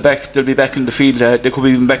clapping on the back. They'll be back in the field. They could be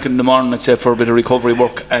even back in the morning, I'd say, for a bit of recovery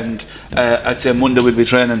work. And I'd say Monday we'll be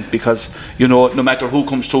training because, you know, no matter who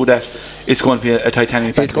comes through that, it's going to be a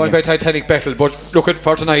titanic battle. It's going to be a titanic battle. But look at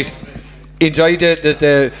for tonight. Enjoy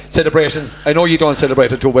the celebrations. I know you don't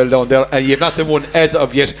celebrate it too well down there, and you've not done one as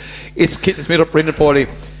of yet. It's Smith, Brendan Foley,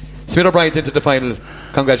 Smith O'Brien's into the final.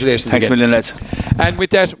 Congratulations Thanks again. a million, lads. And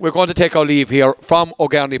with that, we're going to take our leave here from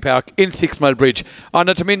O'Garney Park in 6 Mile Bridge on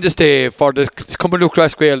a tremendous day for the Cumbernauld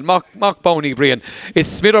Grassquale, Mock Bowney Brian. It's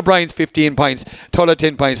Smith O'Brien's 15 points, Tulla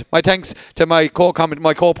 10 points. My thanks to my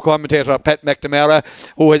co-commentator Pat McNamara,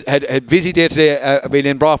 who had a busy day today, been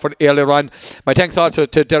in Bradford earlier on. My thanks also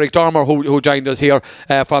to Derek Dormer, who joined us here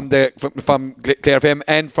from Clare FM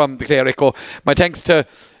and from the Clare Echo. My thanks to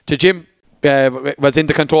Jim. Was in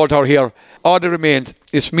the control tower here. All that remains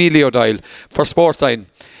is Mealy O'Doyle for Sportsline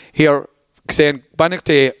here saying Bannock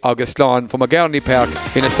Day August Lawn from O'Garney Park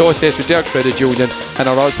in association with Derek Credit Union and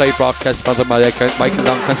our outside broadcast sponsor Michael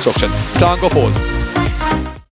Long Construction. Slán go Pole.